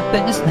the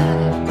sharpest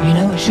knife? You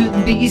know I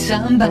shouldn't be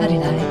somebody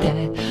like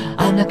that.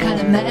 I'm the kind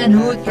of man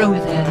who would throw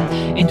his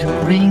hand into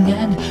a ring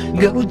and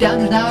go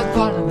down without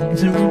following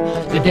through.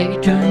 The day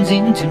turns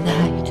into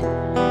night.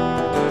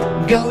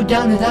 Go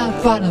down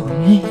without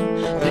following.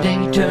 The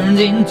day turns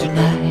into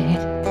night.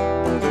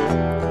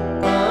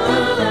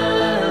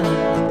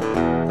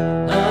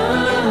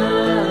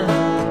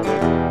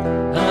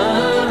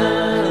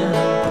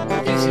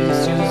 This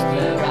is just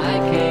where I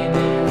came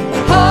in.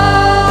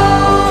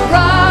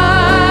 Alright,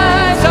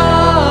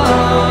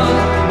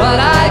 but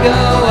I go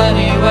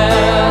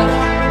anywhere.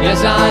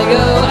 Yes, I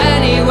go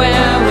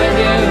anywhere with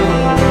you.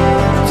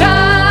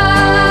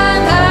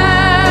 Time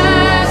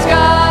has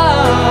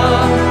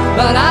gone,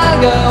 but I'll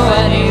go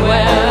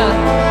anywhere.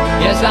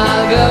 Yes,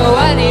 I'll go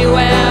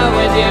anywhere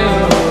with you.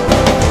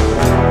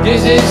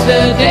 This is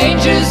the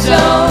danger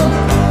zone.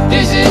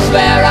 This is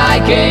where I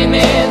came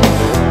in.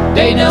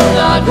 They know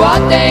not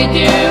what they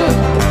do.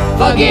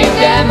 Forgive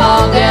them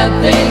all their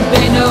things.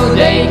 They know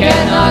they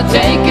cannot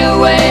take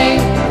away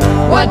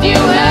what you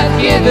have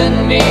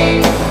given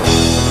me.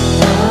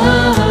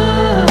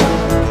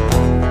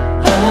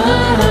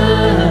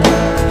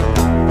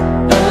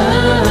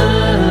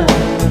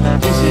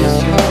 This is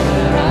just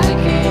where I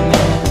came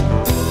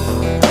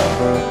in.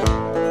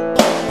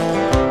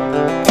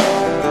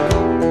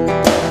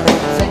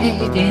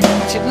 Fade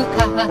into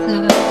color,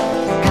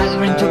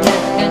 color into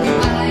black and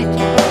white.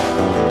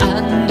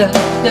 Under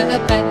the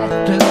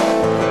bedroom,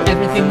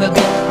 everything will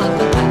be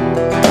alright.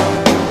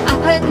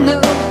 I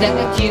know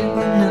that you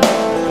know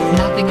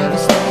nothing ever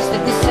stays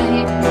the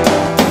same.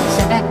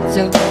 Said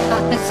so,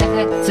 I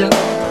said so,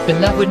 the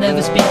love would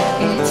never speak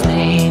its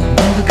name.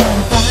 Never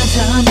gonna find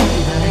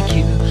somebody like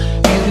you,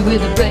 beauty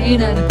with a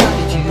brain and a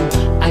body too.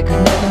 I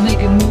could never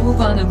make a move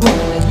on a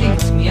woman that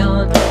leads me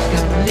on. She's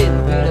got a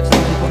little bit of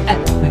something for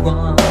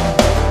everyone.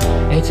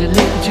 It's a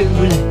little too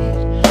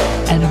late,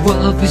 and the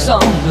world is on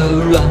the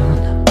run.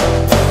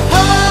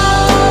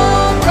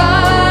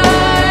 Alright,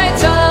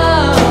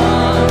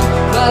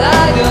 but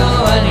I'll go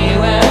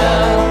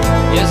anywhere.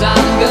 Yes,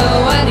 I'll go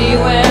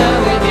anywhere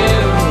with you.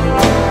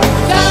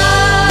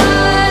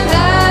 Time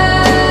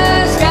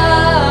has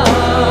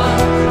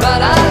gone,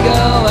 but I'll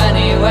go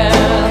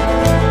anywhere.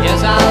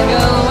 Yes, I'll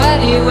go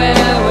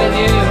anywhere with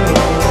you.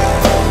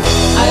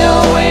 I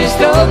always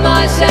told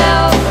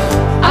myself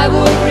I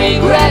would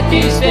regret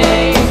this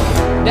day,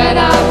 that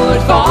I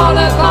would fall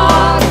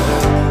apart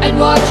and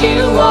watch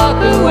you walk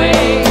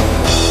away,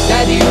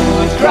 that you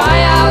would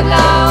cry out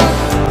loud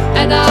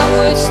and I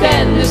would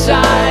stand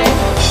aside.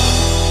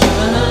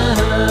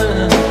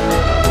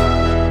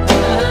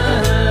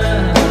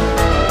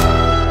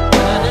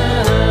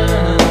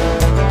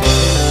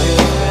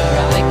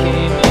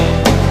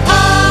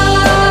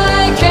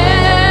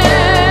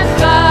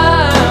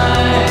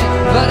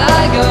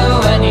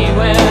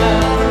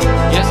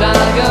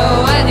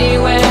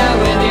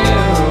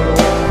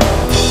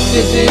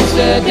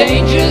 the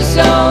danger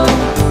zone.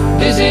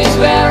 This is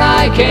where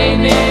I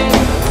came in.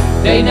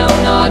 They know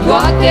not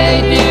what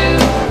they do.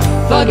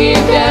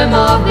 Forgive them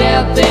of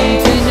their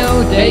things. They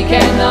know they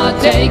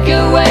cannot take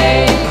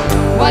away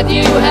what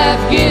you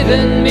have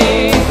given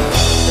me.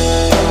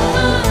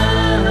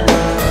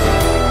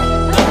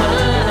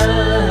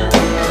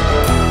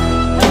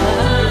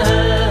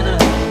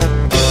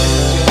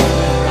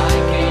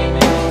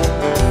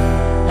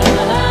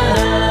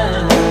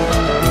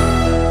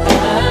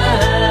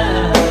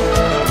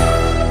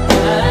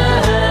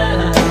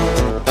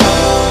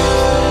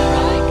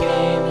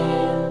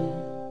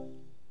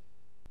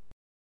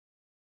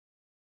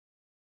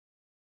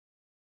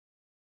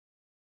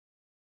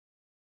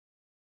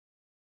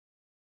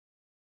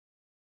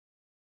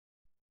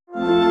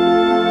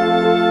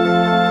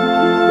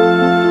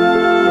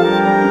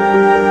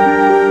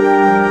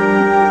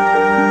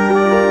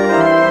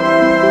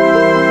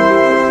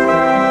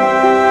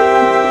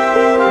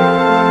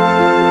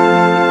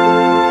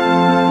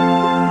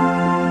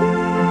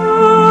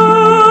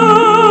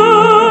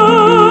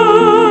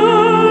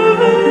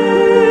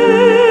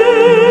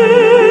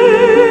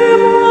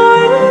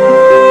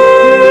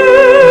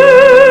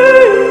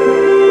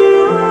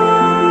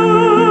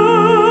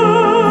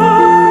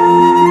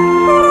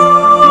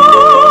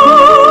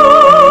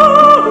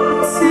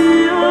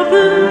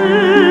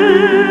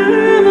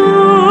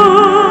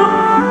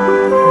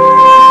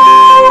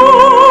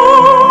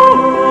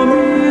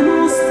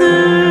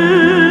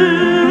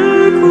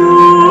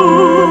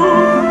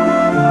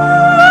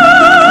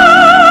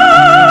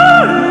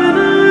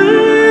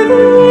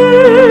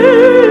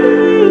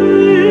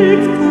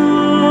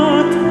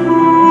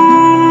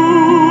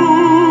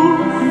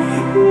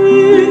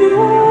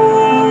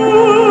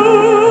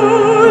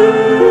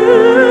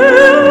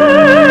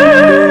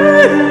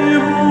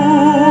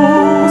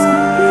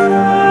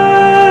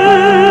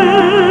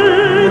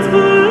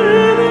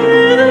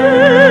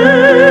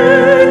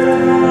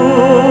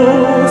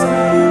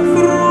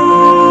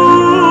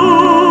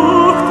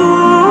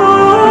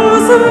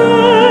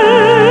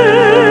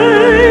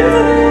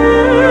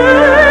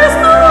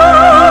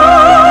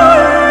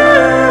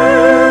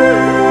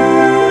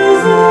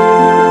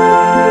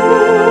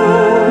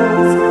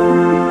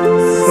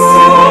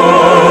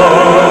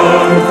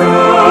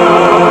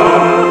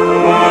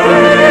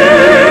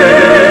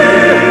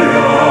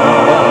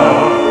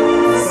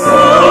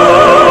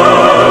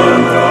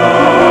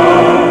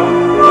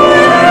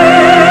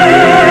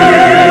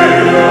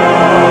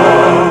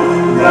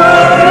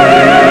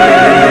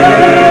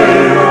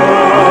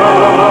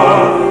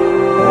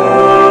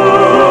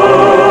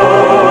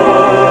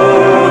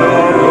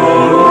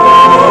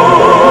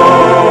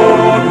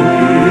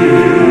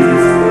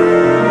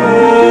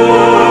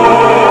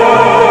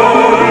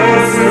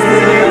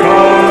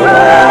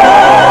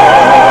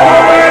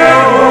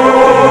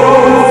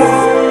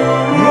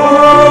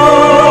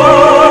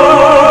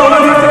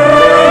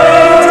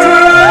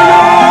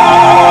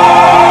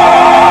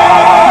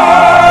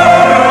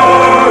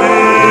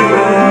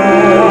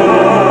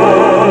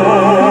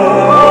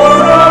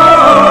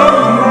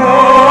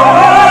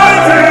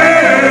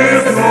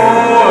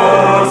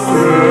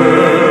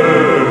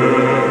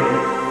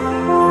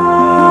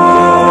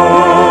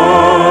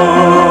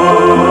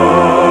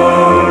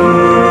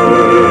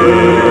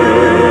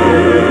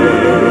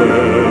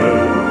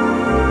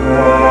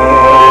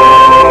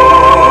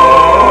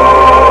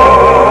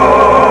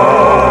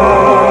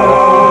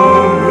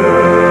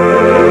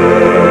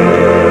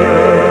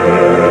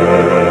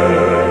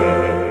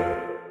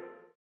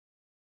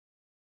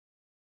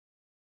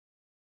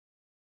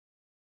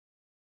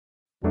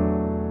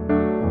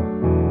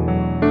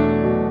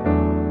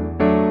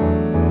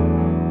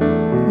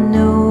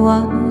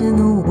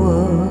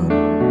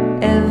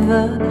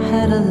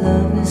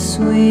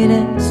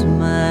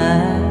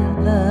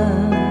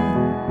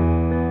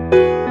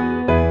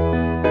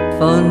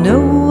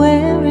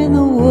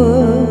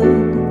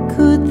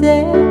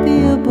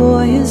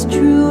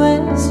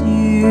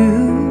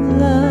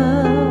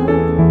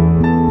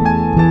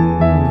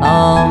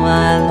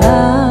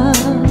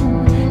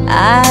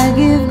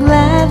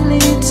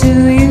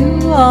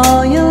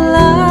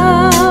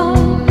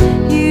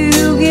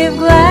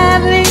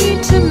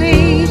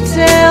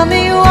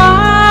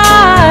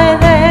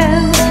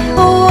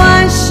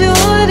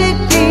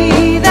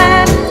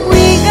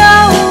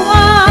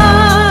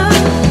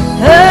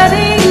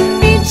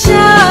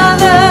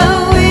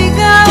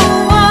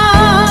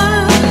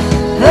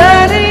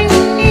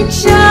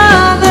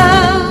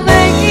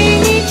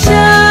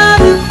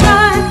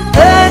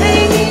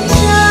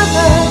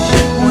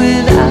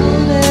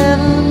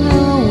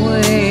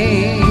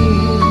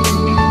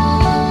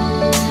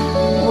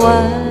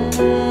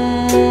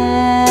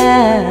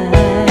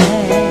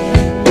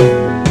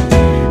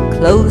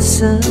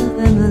 Closer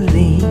than the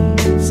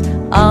leaves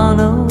on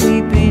a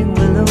weeping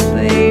willow,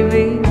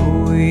 baby,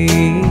 we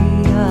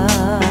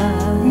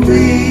are.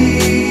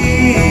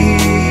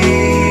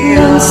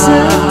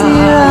 Closer,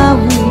 dear, are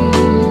we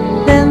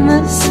than the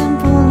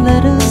simple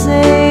letters A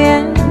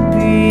and B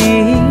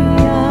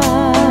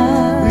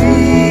are.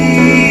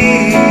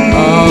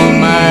 All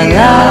my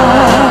life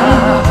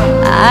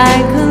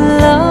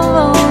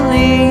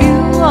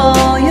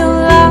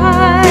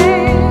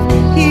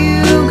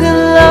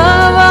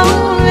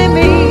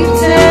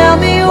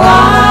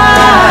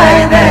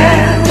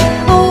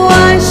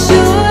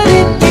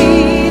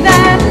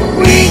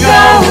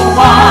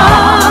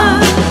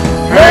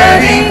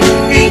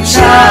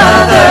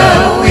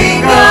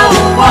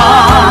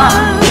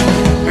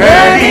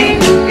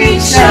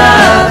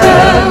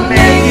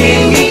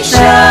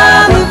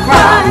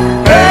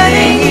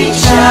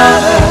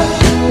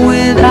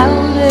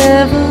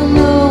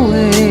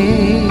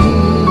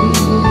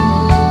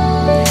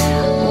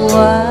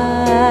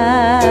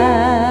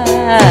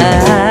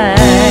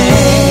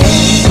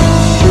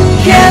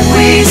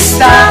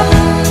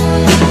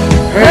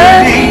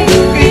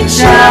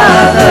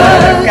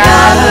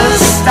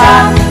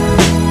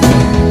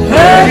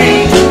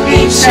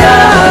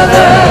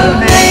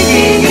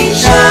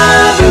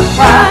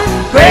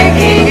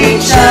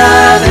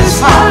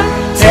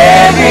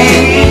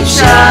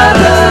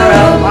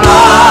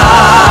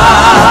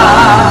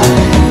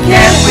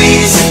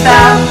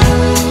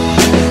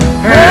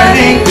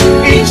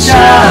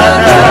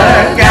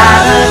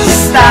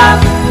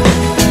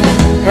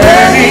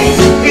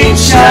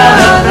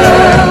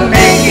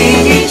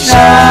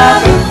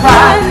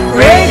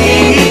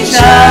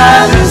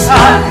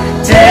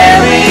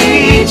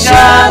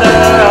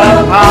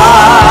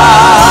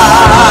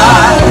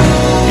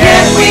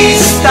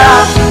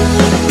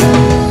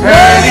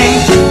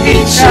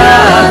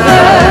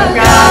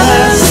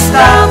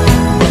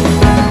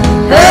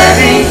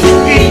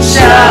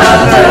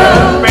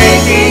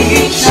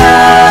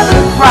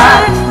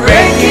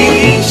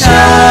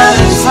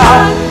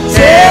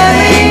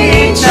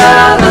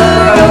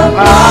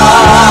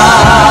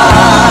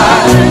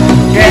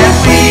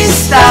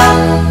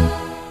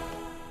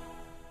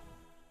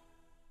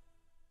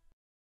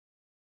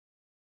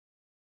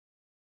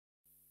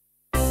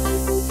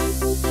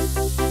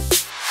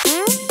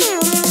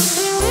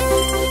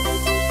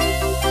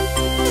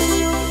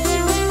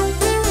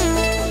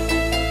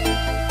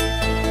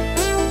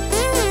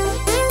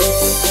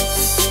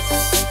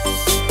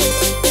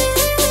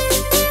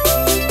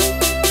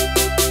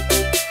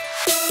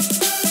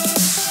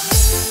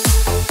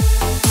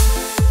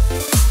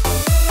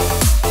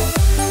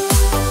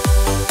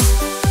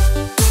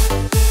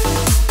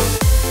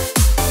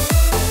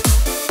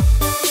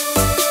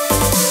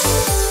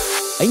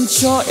Anh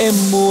cho em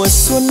mùa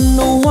xuân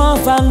nụ hoa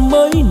vàng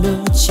mới nở,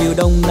 chiều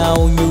đông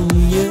nào nhung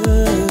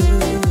nhớ.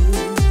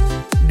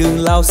 Đường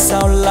lao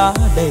sao lá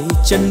đầy,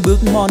 chân bước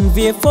mòn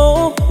về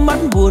phố, mắt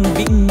buồn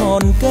vịnh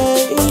mòn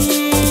cây.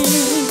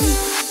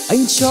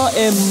 Anh cho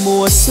em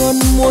mùa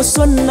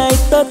xuân này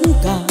tất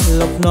cả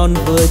lộc non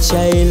vừa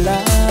chảy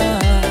lá.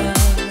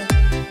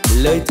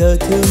 Lời thơ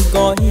thương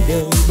cõi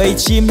đời, bầy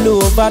chim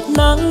lùa vạt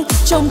nắng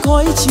trong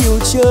khói chiều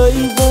trời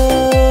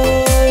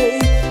vơi.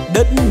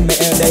 Đất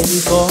mẹ đầy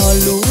có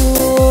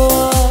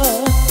lúa,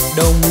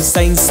 đồng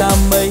xanh xa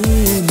mấy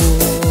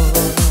mùa.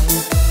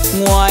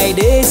 Ngoài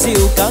đê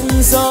dịu căng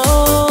gió,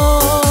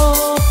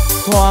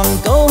 thoảng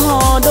câu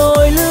hò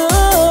đôi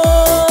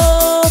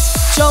lứa.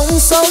 Trong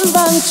xóm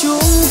vang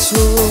chuông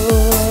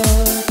chùa,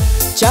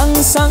 trăng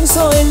sáng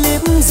soi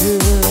liếp dừa.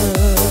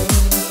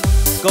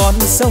 Con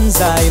sông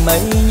dài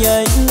mây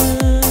nhánh,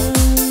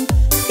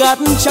 cát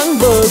trắng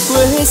bờ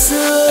quê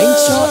xưa. Anh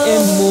cho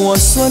em mùa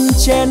xuân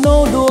che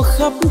nô đùa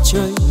khắp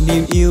trời,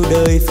 niềm yêu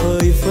đời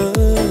phơi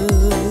phới.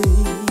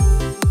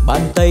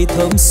 Bàn tay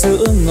thơm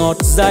sữa ngọt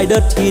dài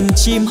đất hiền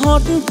chim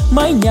hót,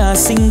 mái nhà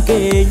xinh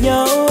kề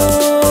nhau.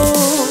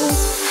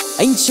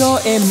 Anh cho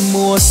em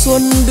mùa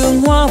xuân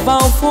đường hoa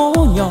vào phố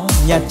nhỏ,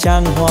 nhạt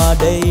tràng hoa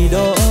đầy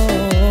đó.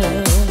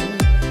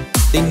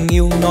 Tình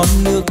yêu non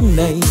nước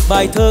này,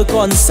 bài thơ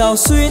còn sao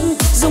xuyến,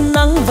 dung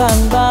nắng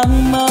vàng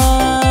ban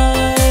mai.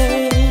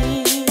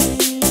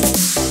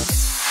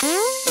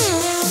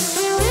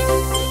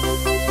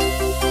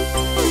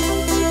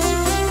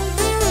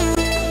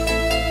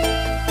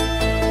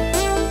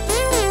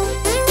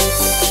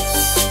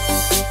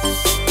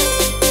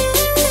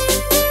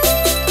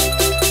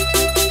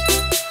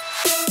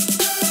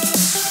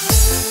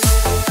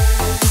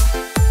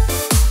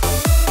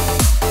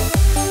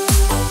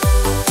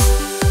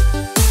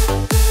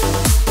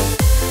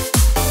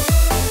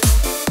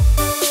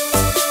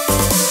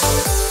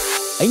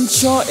 Anh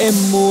cho em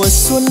mùa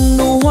xuân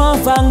nụ hoa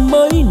vàng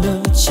mới nở,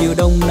 chiều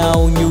đông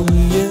nào nhung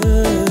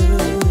nhớ.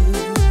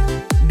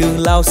 Đường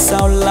lao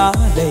sao lá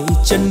đầy,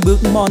 chân bước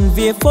mòn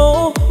về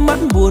phố, mắt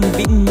buồn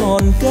vịnh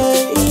mòn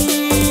cây.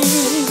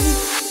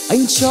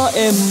 Anh cho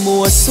em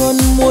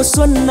mùa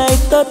xuân này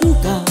tất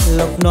cả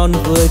lộc non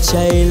vừa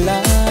chảy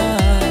lá.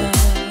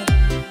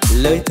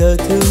 Lời thơ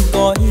thương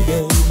cõi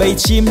đời, bầy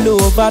chim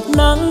lùa vạt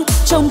nắng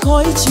trong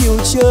khói chiều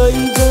trời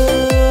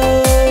vơi.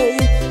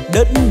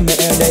 Đất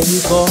mẹ đầy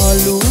có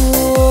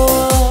lúa,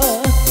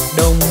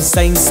 đồng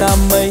xanh xa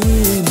mấy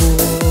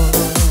mùa.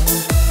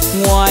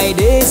 Ngoài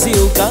đê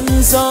dịu căng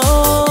gió,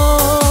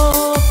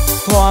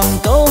 thoảng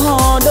câu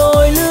hò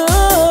đôi lứa.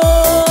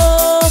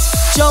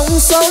 Trong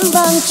xóm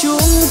vang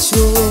chuông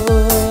chùa,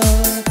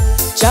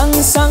 trăng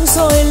sáng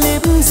soi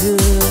liếp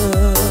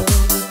dừa.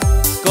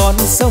 Con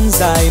sông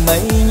dài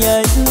mây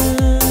nhánh,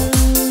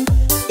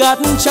 cát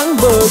trắng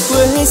bờ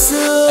quê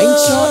xưa. Anh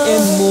cho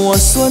em mùa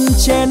xuân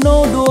che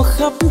nô đùa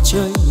khắp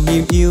trời,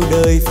 niềm yêu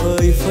đời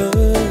phơi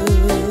phới.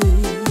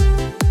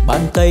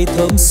 Bàn tay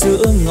thơm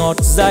sữa ngọt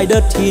dài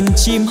đất hiền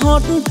chim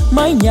hót,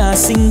 mái nhà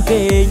xinh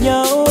kề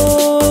nhau.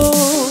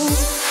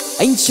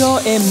 Anh cho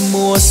em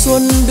mùa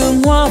xuân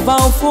đường hoa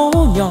vào phố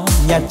nhỏ,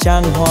 nhạt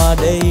tràng hoa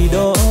đầy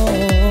đó.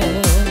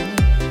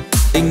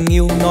 Tình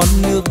yêu non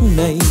nước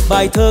này,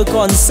 bài thơ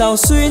còn sao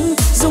xuyến,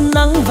 dung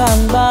nắng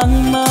vàng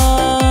ban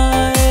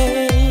mai.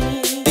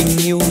 Tình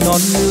yêu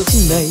non nước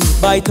này,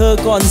 bài thơ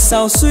còn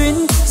sao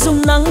xuyến,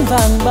 dung nắng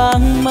vàng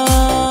ban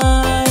mai.